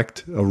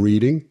affect a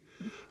reading.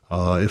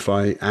 If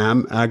I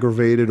am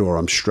aggravated or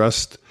I'm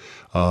stressed,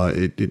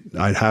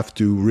 I'd have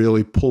to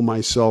really pull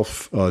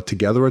myself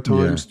together at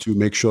times to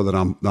make sure that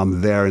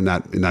I'm there in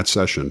that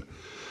session.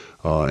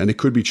 And it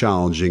could be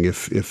challenging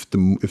if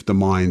the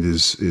mind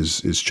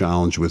is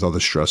challenged with other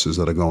stresses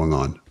that are going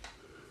on.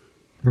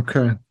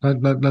 Okay,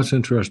 that's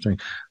interesting.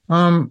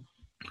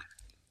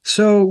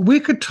 So we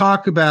could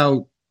talk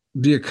about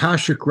the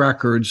Akashic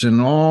records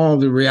and all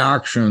the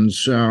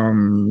reactions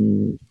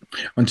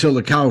until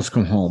the cows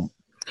come home.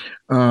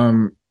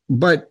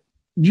 But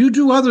you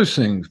do other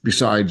things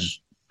besides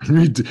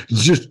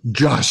just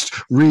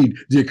read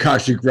the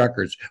Akashic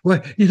records.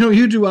 Well,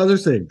 you do other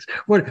things.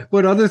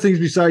 What other things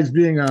besides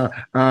being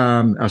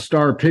a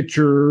star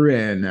pitcher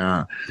and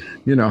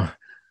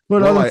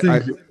what other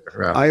things?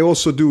 I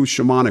also do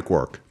shamanic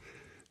work,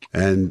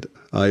 and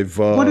I've.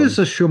 What is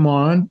a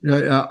shaman?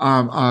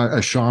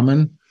 A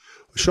shaman?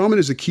 A shaman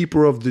is a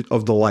keeper of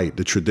the light,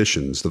 the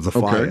traditions of the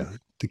fire,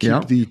 to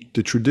keep the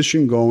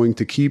tradition going,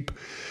 to keep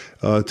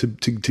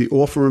to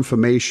offer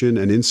information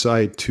and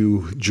insight,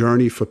 to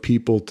journey for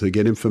people, to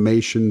get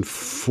information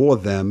for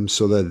them,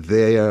 so that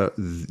they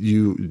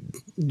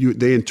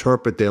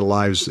interpret their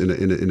lives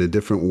in a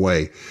different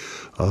way,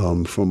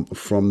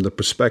 from the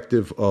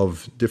perspective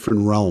of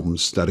different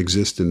realms that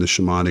exist in the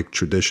shamanic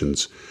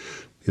traditions.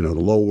 The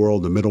low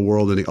world, the middle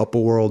world, and the upper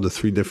world, the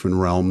three different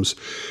realms.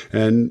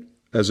 And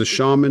as a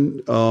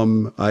shaman,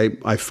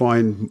 I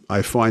find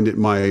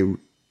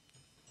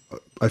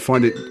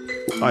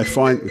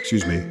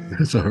excuse me.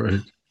 That's all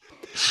right.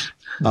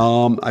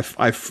 I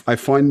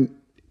find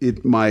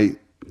it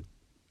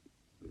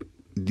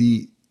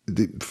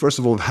first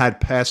of all, I've had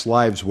past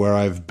lives where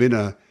I've been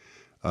a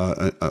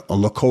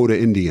Lakota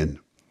Indian.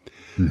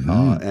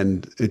 Mm-hmm.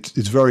 And it's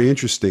very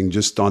interesting.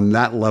 Just on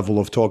that level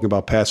of talking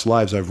about past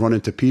lives, I've run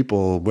into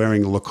people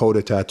wearing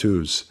Lakota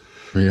tattoos.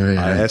 Yeah.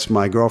 I asked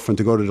my girlfriend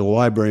to go to the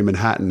library in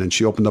Manhattan, and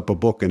she opened up a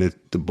book, and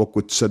the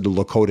book said the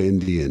Lakota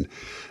Indian.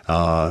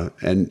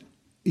 And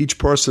each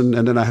person,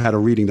 and then I had a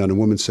reading done, and a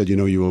woman said, you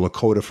were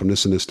Lakota from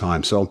this and this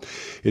time. So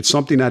it's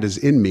something that is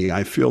in me.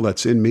 I feel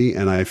that's in me,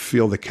 and I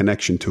feel the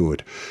connection to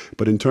it.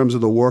 But in terms of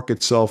the work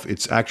itself,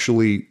 it's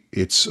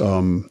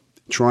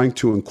trying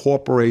to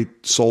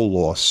incorporate soul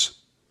loss,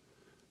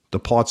 the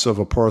parts of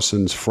a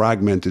person's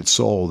fragmented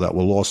soul that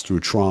were lost through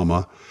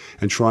trauma,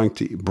 and trying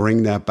to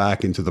bring that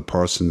back into the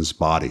person's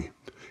body,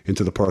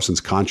 into the person's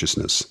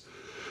consciousness,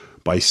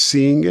 by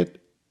seeing it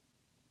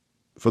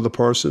for the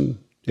person.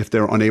 If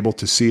they're unable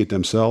to see it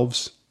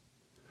themselves,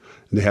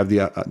 and they have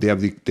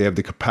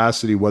the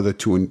capacity whether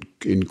to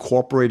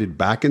incorporate it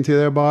back into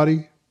their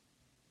body,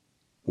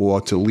 or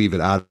to leave it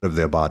out of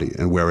their body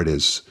and where it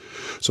is.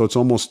 So it's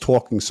almost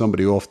talking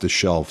somebody off the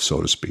shelf,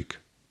 so to speak.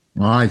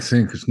 I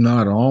think it's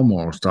not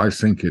almost. I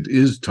think it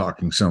is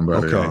talking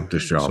somebody off the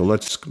shelf. So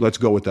let's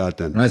go with that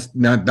then.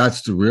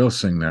 That's the real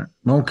thing there.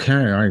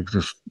 Okay,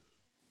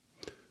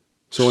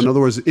 So in other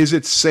words, is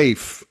it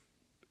safe?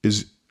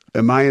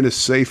 Am I in a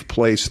safe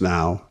place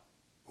now,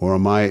 or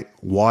am I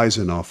wise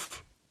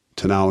enough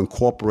to now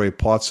incorporate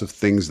parts of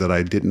things that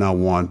I did not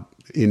want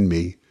in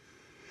me?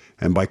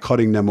 And by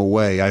cutting them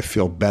away, I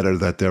feel better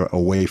that they're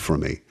away from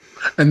me.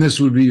 And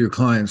this would be your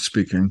client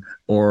speaking,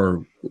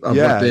 or what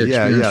they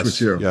experience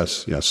with you.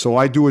 Yes. So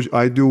I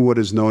do what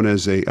is known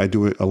as an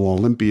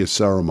Olympia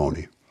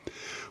ceremony,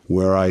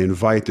 where I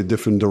invite the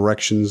different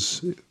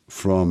directions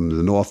from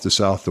the north to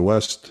south to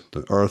west,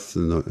 the earth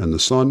and the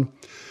sun.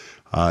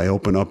 I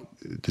open up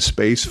the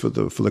space for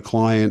the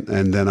client,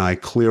 and then I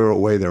clear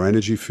away their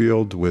energy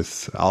field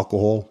with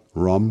alcohol,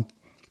 rum.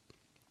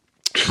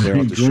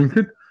 You drink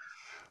it?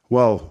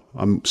 Well,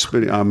 I'm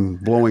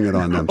blowing it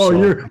on them. Oh, so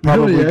you're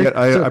probably really,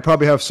 I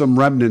probably have some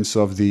remnants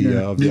of the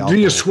alcohol. Do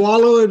you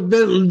swallow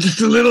it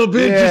just a little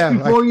bit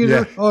just before you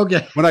do?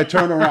 Okay. When I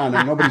turn around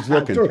and nobody's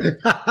looking.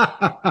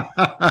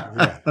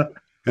 Yeah.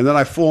 And then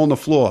I fall on the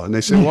floor, and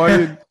they say,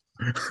 "Why?"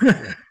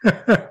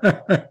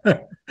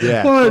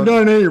 Yeah. Well, I've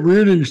done 8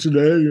 readings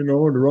today, and the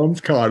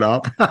rum's caught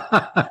up.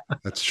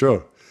 That's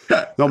true.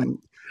 No,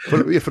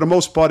 for the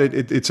most part,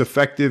 it's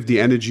effective. The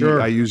energy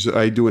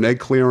I do an egg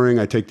clearing.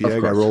 I take the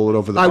egg, I roll it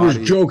over the body. I was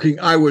joking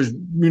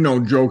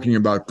joking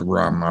about the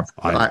rum.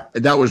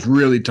 That was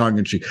really tongue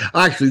in cheek.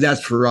 Actually,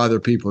 that's for other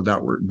people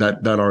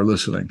that are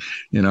listening.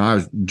 I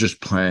was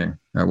just playing.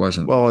 I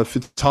wasn't. Well, if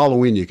it's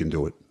Halloween, you can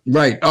do it.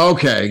 Right.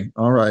 Okay.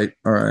 All right.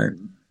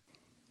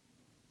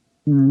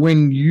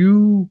 When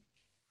you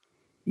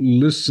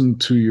listen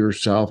to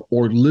yourself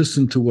or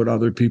listen to what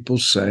other people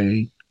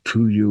say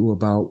to you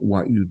about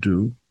what you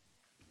do,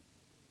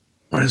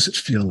 what does it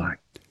feel like?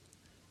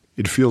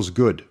 It feels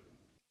good.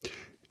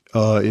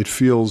 It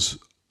feels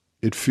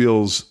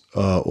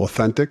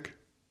authentic.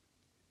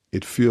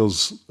 It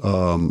feels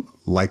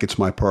like it's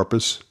my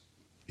purpose.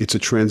 It's a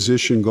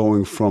transition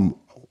going from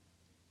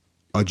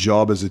a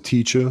job as a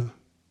teacher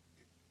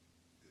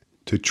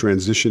to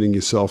transitioning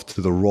yourself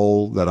to the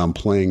role that I'm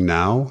playing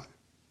now,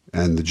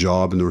 and the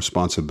job and the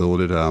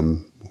responsibility that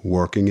I'm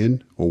working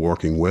in or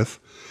working with.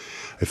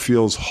 It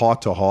feels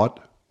heart to heart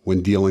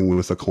when dealing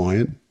with a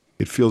client.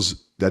 It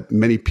feels that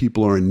many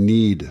people are in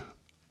need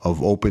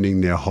of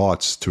opening their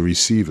hearts to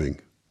receiving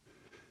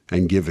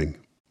and giving.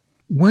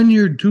 When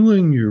you're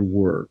doing your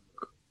work,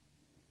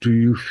 do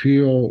you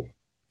feel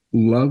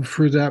love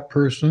for that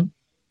person?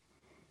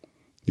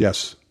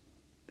 Yes.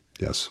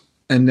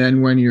 And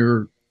then when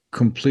you're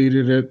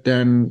completed it,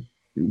 then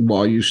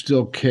while you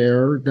still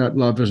care, that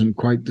love isn't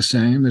quite the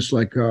same. It's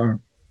like,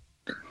 I'm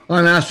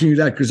asking you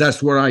that because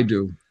that's what I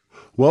do.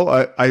 Well,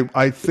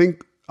 I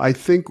think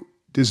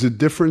there's a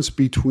difference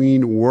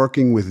between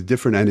working with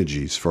different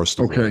energies, first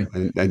of all,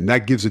 and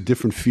that gives a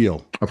different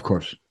feel, of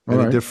course,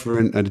 a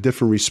different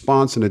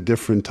response and a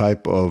different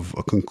type of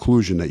a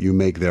conclusion that you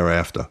make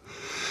thereafter.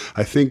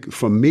 I think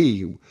for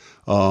me,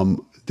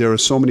 there are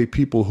so many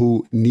people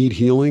who need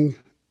healing,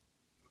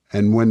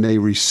 and when they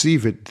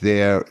receive it,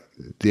 they're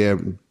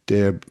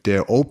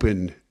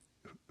open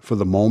for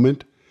the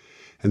moment,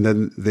 and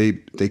then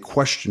they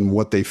question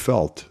what they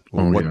felt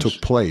or what took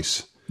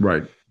place.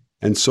 Right.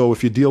 And so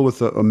if you deal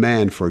with a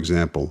man, for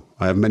example,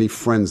 I have many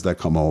friends that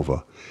come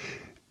over,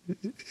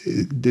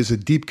 there's a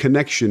deep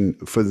connection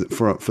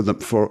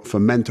for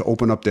men to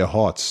open up their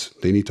hearts.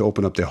 They need to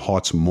open up their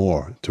hearts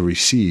more to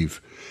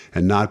receive,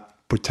 and not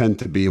pretend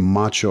to be a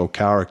macho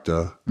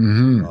character,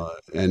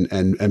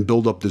 and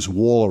build up this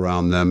wall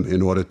around them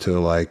in order to,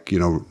 like,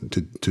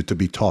 to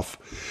be tough.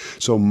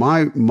 So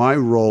my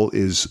role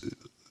is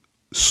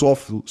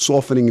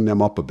softening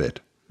them up a bit.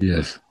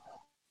 Yes.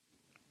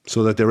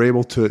 So that they're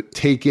able to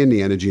take in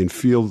the energy and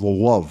feel the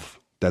love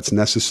that's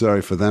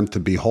necessary for them to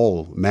be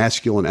whole,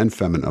 masculine and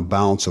feminine, a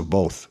balance of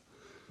both.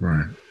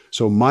 Right.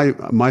 So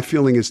my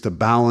feeling is to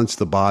balance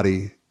the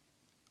body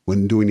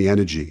when doing the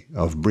energy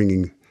of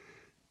bringing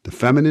the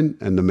feminine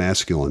and the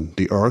masculine,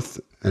 the earth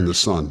and the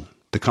sun,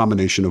 the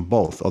combination of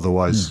both.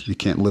 Otherwise, you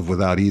can't live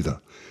without either.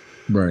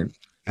 Right.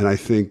 And I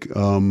think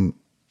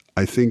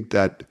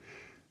that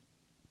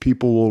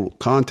people will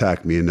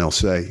contact me and they'll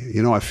say,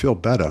 I feel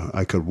better.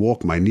 I could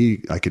walk my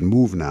knee. I can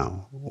move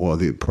now. Or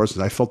the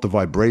person, I felt the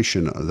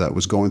vibration that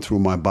was going through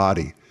my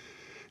body.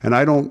 And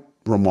I don't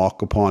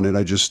remark upon it.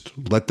 I just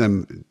let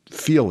them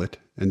feel it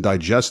and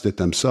digest it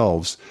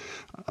themselves.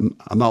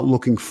 I'm not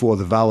looking for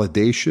the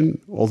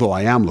validation, although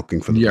I am looking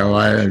for the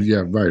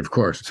validation. Right, of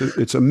course.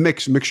 It's a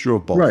mixture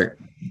of both. Right.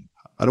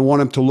 I don't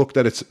want them to look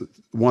that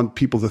want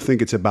people to think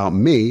it's about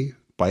me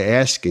by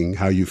asking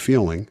how you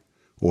feeling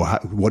or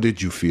what did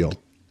you feel,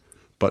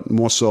 but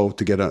more so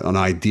to get an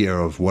idea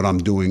of what I'm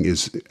doing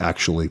is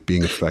actually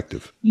being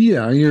effective.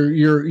 Yeah,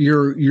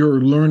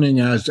 you're learning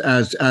as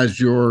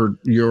you're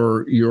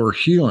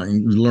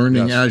healing,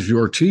 learning Yes. as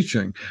you're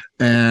teaching,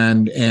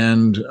 and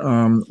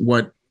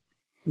what.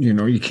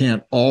 You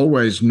can't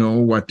always know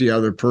what the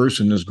other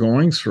person is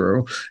going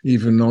through,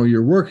 even though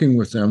you're working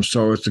with them.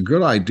 So it's a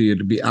good idea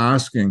to be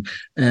asking,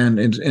 and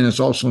it's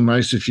also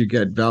nice if you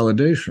get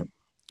validation.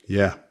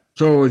 Yeah.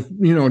 So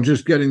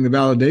just getting the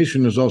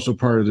validation is also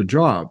part of the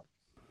job,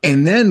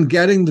 and then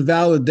getting the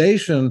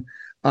validation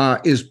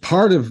is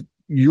part of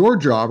your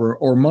job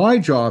or my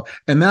job,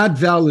 and that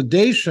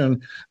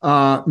validation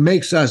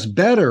makes us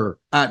better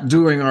at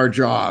doing our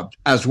job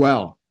as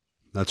well.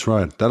 That's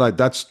right. That I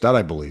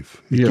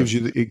believe.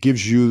 It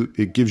gives you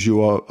a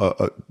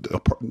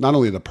not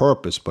only the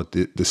purpose but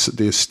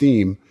the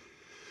esteem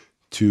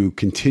to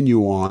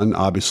continue on.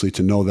 Obviously,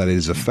 to know that it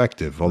is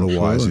effective.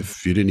 Otherwise,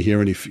 if you didn't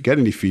get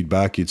any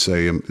feedback, you'd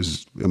say, "Am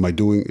I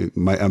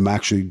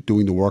actually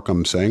doing the work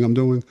I'm saying I'm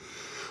doing?"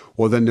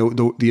 Or then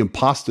the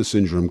imposter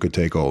syndrome could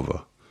take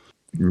over.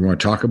 You want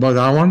to talk about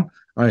that one?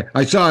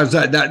 I saw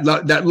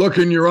that look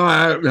in your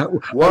eye.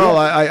 Well,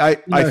 I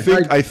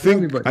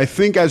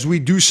think as we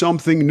do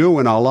something new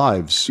in our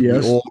lives,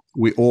 yes.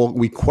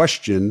 we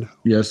question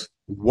yes.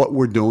 what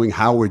we're doing,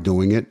 how we're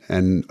doing it,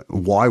 and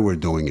why we're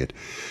doing it,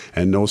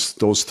 and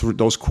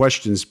those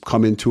questions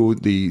come into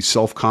the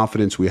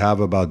self-confidence we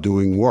have about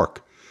doing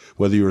work.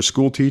 Whether you're a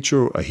school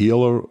teacher, a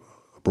healer,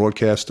 a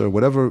broadcaster,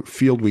 whatever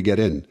field we get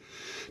in,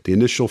 the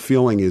initial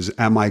feeling is,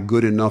 "Am I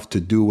good enough to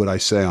do what I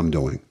say I'm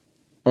doing?"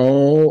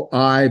 Oh,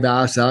 I've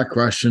asked that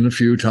question a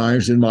few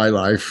times in my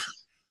life.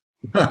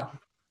 Well,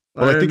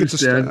 I think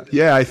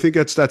I think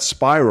it's that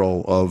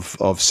spiral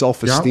of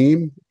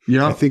self-esteem.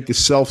 Yeah. I think the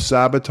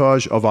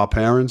self-sabotage of our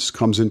parents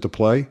comes into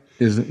play.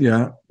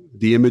 Yeah.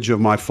 The image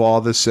of my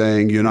father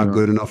saying, "You're not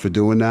good enough for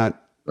doing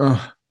that."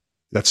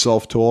 That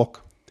self-talk.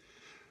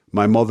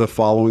 My mother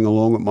following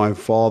along with my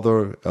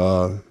father.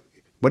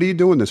 What are you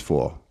doing this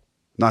for?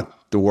 Not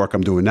the work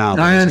I'm doing now.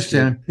 I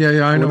understand.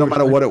 Yeah, I know. No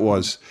matter what it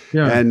was.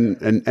 Yeah. And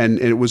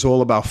it was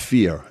all about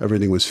fear.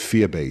 Everything was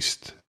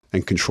fear-based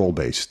and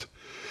control-based.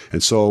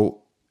 And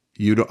so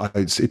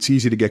it's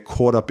easy to get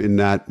caught up in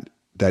that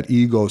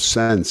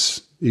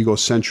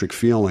egocentric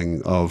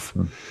feeling of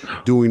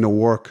doing the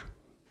work.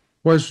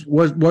 Was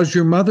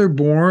your mother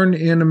born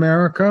in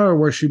America or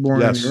was she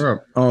born in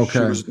Europe? Oh,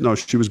 okay.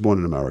 She was born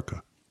in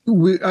America.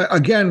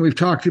 We've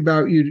talked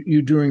about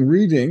you doing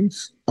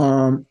readings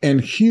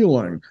and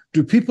healing.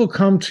 Do people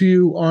come to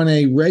you on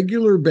a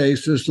regular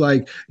basis,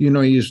 like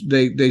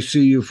they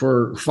see you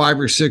for 5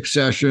 or 6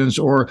 sessions,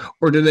 or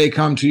do they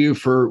come to you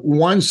for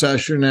one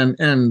session?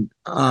 And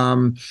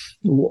how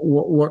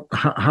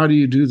do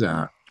you do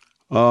that?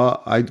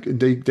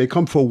 They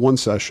come for one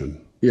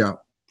session. Yeah,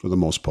 for the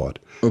most part.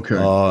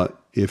 Okay.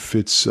 If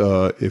it's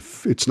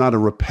not a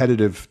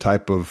repetitive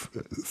type of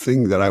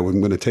thing that I'm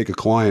going to take a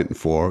client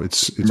for,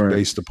 it's Right.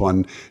 based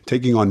upon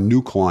taking on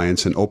new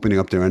clients and opening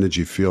up their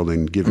energy field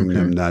and giving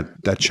them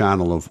that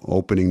channel of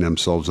opening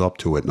themselves up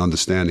to it and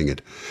understanding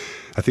it.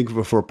 I think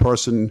for a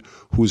person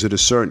who's at a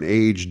certain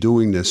age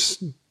doing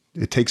this,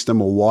 it takes them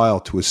a while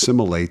to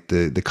assimilate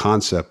the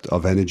concept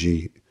of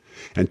energy,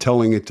 and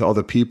telling it to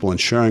other people and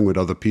sharing with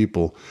other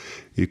people,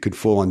 it could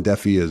fall on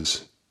deaf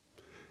ears.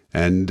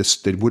 And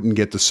they wouldn't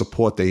get the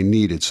support they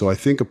needed. So I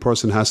think a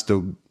person has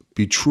to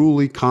be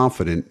truly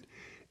confident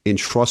in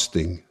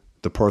trusting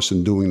the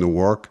person doing the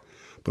work,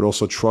 but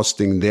also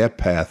trusting their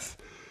path.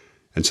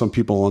 And some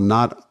people are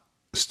not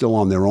still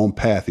on their own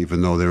path,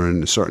 even though they're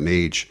in a certain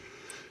age.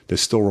 They're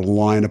still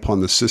relying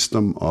upon the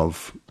system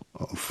of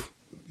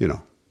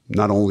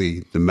not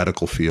only the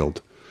medical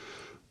field,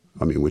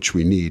 which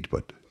we need,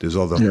 but there's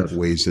other Yes.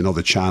 ways and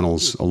other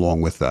channels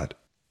along with that.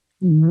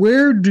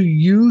 Where do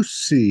you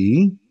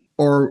see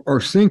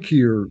or think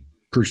you're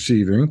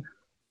perceiving,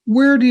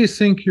 where do you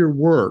think your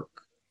work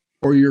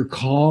or your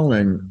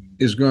calling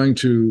is going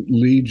to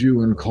lead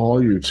you and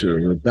call you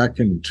to or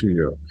beckon to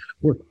you?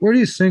 Where do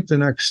you think the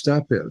next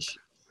step is?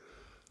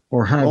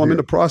 Or have Well, I'm you? in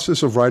the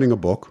process of writing a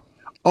book.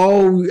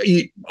 Oh,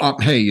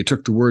 hey, you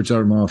took the words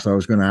out of my mouth. I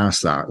was going to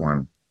ask that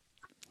one.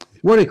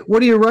 What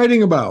are you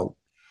writing about?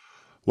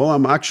 Well,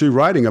 I'm actually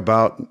writing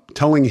about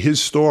telling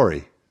his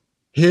story.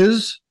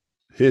 His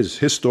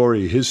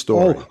Story.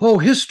 Oh,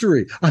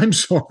 history. I'm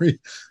sorry.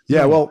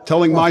 Yeah, well,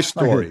 telling my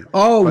story. Okay.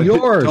 Oh,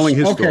 yours. Telling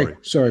his okay. story.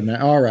 Sorry,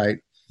 man. All right.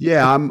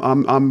 Yeah,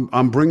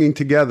 I'm bringing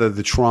together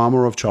the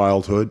trauma of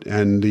childhood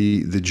and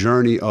the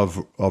journey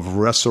of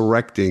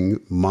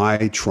resurrecting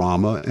my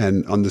trauma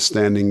and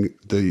understanding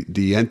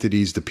the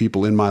entities, the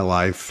people in my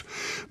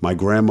life, my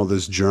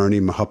grandmother's journey,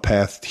 her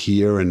path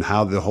here, and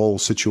how the whole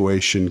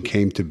situation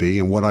came to be,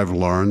 and what I've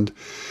learned,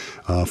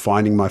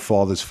 finding my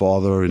father's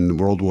father in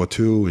World War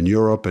II in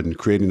Europe, and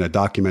creating a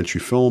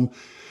documentary film.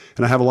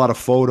 And I have a lot of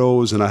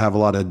photos, and I have a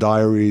lot of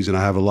diaries, and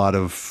I have a lot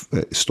of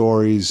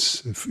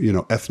stories,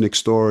 ethnic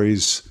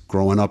stories,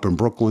 growing up in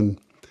Brooklyn,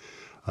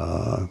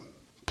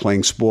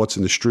 playing sports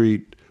in the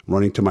street,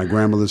 running to my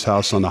grandmother's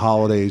house on the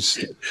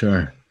holidays.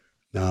 Sure.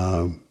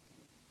 Yeah.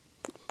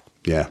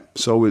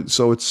 So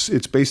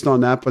it's based on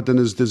that, but then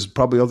there's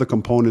probably other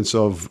components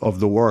of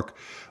the work.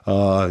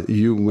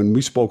 When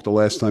we spoke the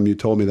last time, you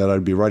told me that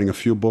I'd be writing a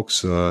few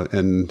books,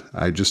 and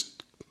I just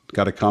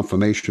got a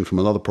confirmation from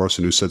another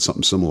person who said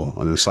something similar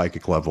on a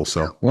psychic level.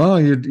 So, well,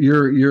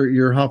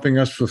 you're helping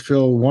us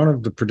fulfill one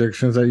of the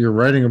predictions that you're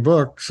writing a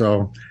book.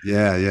 So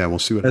yeah, we'll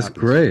see what that's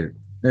happens. great.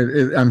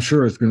 I'm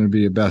sure it's going to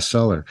be a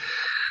bestseller.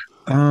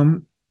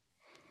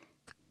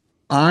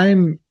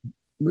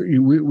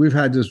 We've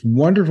had this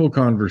wonderful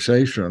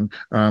conversation.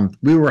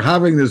 We were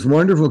having this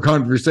wonderful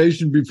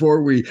conversation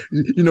before we,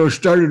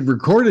 started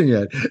recording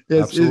it.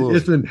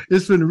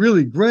 It's been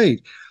really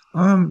great.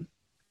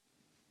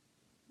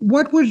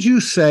 What would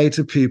you say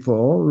to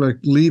people? Like,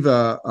 leave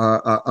a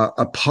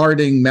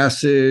parting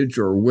message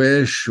or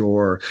wish,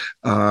 or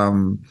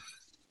how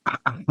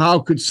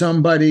could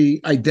somebody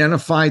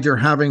identify they're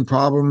having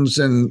problems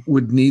and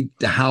would need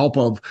the help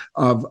of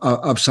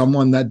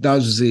someone that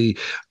does the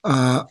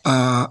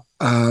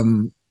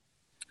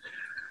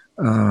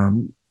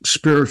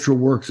spiritual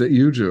work that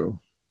you do?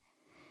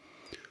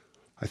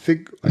 I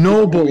think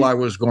noble. I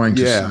was going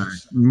to say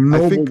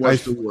noble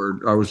was the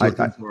word I was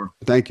looking for.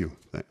 Thank you.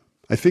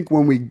 I think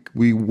when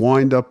we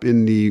wind up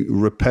in the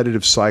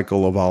repetitive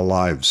cycle of our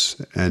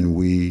lives and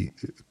we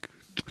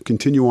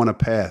continue on a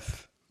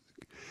path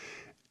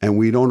and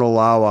we don't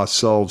allow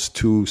ourselves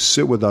to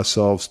sit with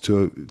ourselves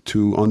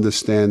to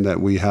understand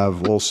that we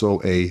have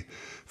also a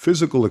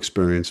physical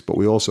experience, but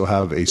we also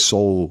have a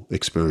soul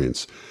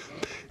experience.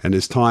 And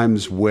there's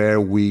times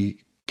where we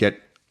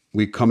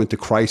come into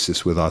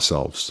crisis with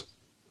ourselves.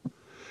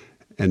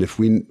 And if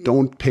we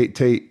don't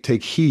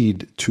take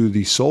heed to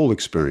the soul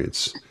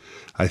experience,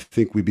 I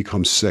think we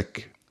become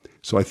sick.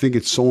 So I think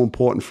it's so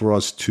important for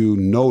us to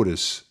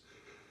notice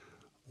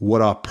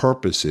what our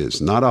purpose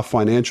is, not our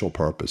financial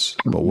purpose,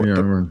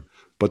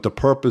 but the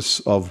purpose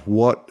of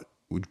what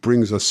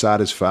brings us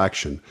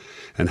satisfaction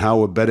and how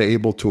we're better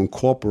able to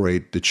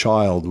incorporate the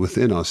child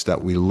within us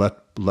that we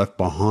left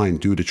behind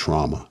due to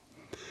trauma.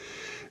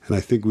 And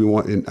I think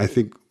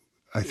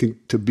I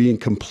think to being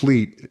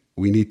complete,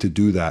 we need to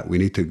do that. We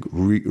need to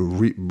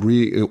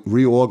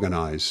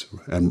reorganize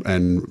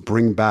and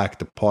bring back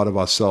the part of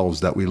ourselves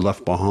that we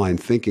left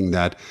behind, thinking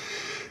that,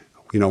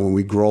 when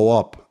we grow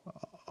up,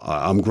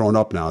 I'm grown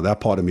up now,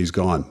 that part of me is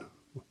gone.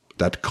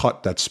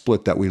 That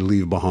split that we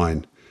leave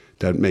behind,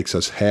 that makes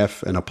us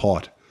half and a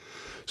part.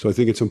 So I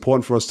think it's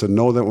important for us to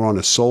know that we're on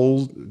a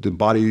soul, the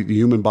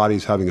human body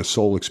is having a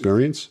soul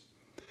experience.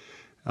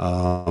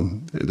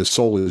 The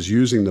soul is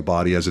using the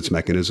body as its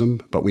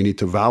mechanism, but we need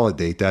to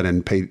validate that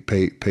and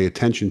pay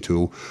attention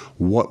to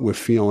what we're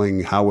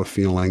feeling, how we're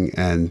feeling,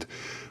 and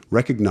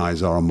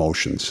recognize our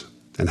emotions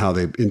and how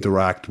they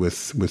interact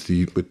with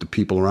the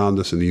people around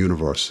us in the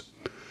universe.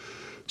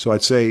 So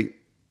I'd say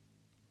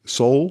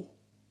soul,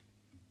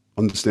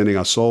 understanding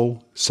our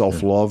soul,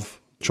 self-love,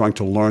 trying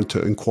to learn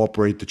to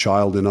incorporate the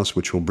child in us,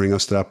 which will bring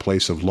us to that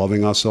place of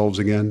loving ourselves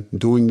again,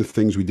 doing the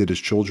things we did as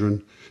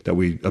children that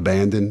we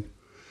abandoned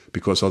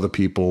because other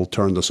people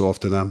turned us off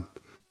to them.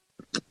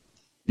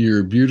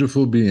 You're a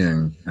beautiful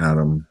being,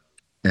 Adam.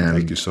 And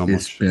thank you so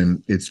much.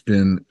 It's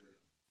been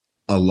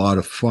a lot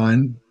of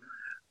fun,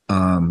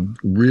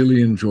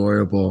 really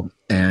enjoyable,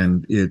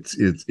 and it's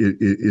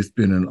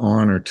been an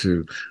honor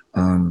to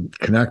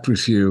connect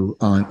with you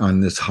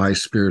on this high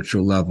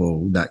spiritual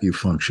level that you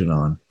function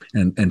on.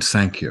 And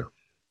thank you.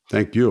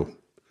 Thank you.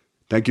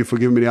 Thank you for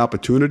giving me the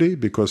opportunity,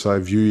 because I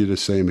view you the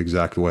same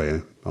exact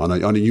way on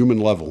a human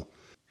level.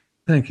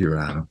 Thank you,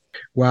 Adam.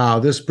 Wow,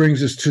 this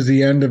brings us to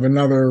the end of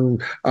another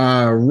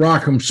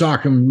Rock'em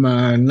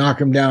Sock'em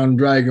Knock 'em Down,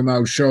 Drag 'em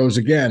Out shows.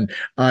 Again,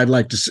 I'd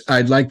like to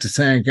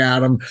thank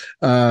Adam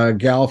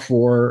Gal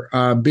for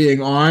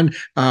being on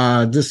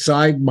this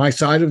side, my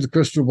side of the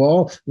crystal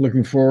ball.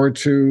 Looking forward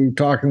to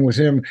talking with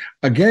him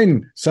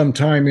again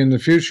sometime in the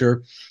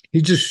future.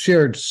 He just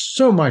shared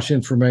so much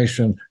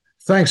information.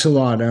 Thanks a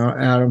lot,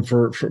 Adam,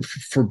 for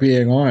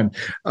being on.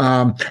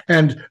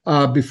 And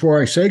before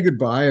I say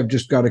goodbye, I've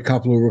just got a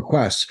couple of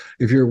requests.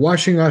 If you're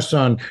watching us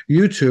on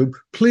YouTube,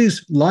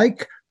 please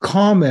like,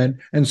 comment,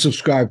 and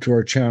subscribe to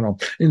our channel.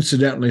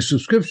 Incidentally,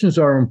 subscriptions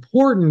are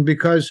important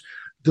because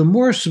the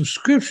more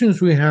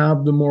subscriptions we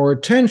have, the more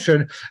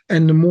attention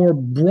and the more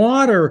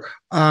broader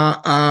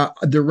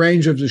the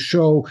range of the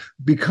show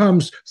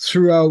becomes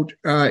throughout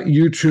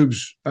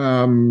YouTube's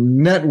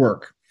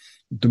network.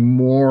 The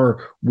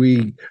more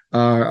we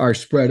are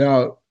spread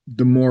out,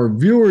 the more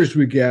viewers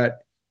we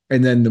get,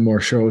 and then the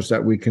more shows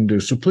that we can do.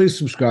 So please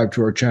subscribe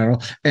to our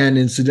channel. And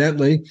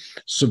incidentally,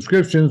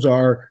 subscriptions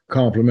are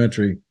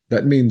complimentary.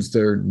 That means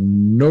they're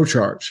no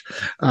charge.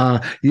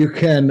 You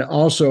can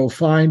also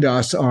find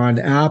us on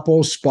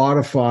Apple,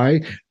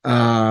 Spotify,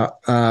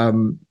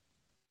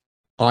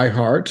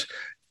 iHeart,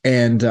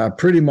 and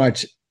pretty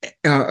much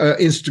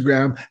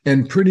Instagram,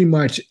 and pretty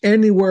much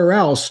anywhere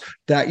else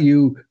that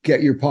you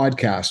get your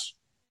podcasts.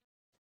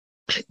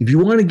 If you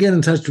want to get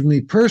in touch with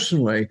me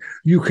personally,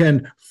 you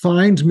can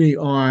find me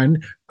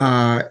on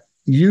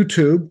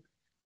YouTube,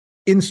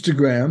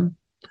 Instagram,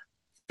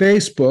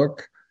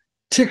 Facebook,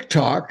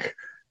 TikTok,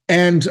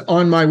 and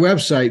on my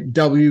website,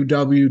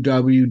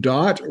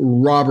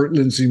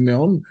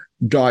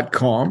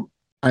 www.robertlindsey.com.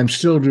 I'm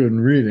still doing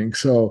reading,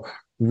 so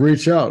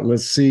reach out.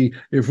 Let's see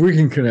if we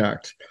can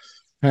connect.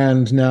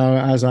 And now,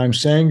 as I'm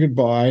saying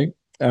goodbye,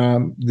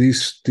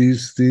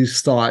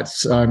 these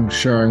thoughts I'm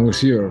sharing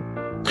with you.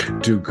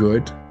 Do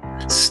good,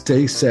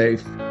 stay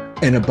safe,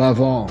 and above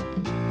all,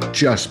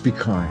 just be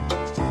kind.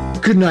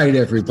 Good night,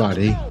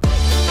 everybody.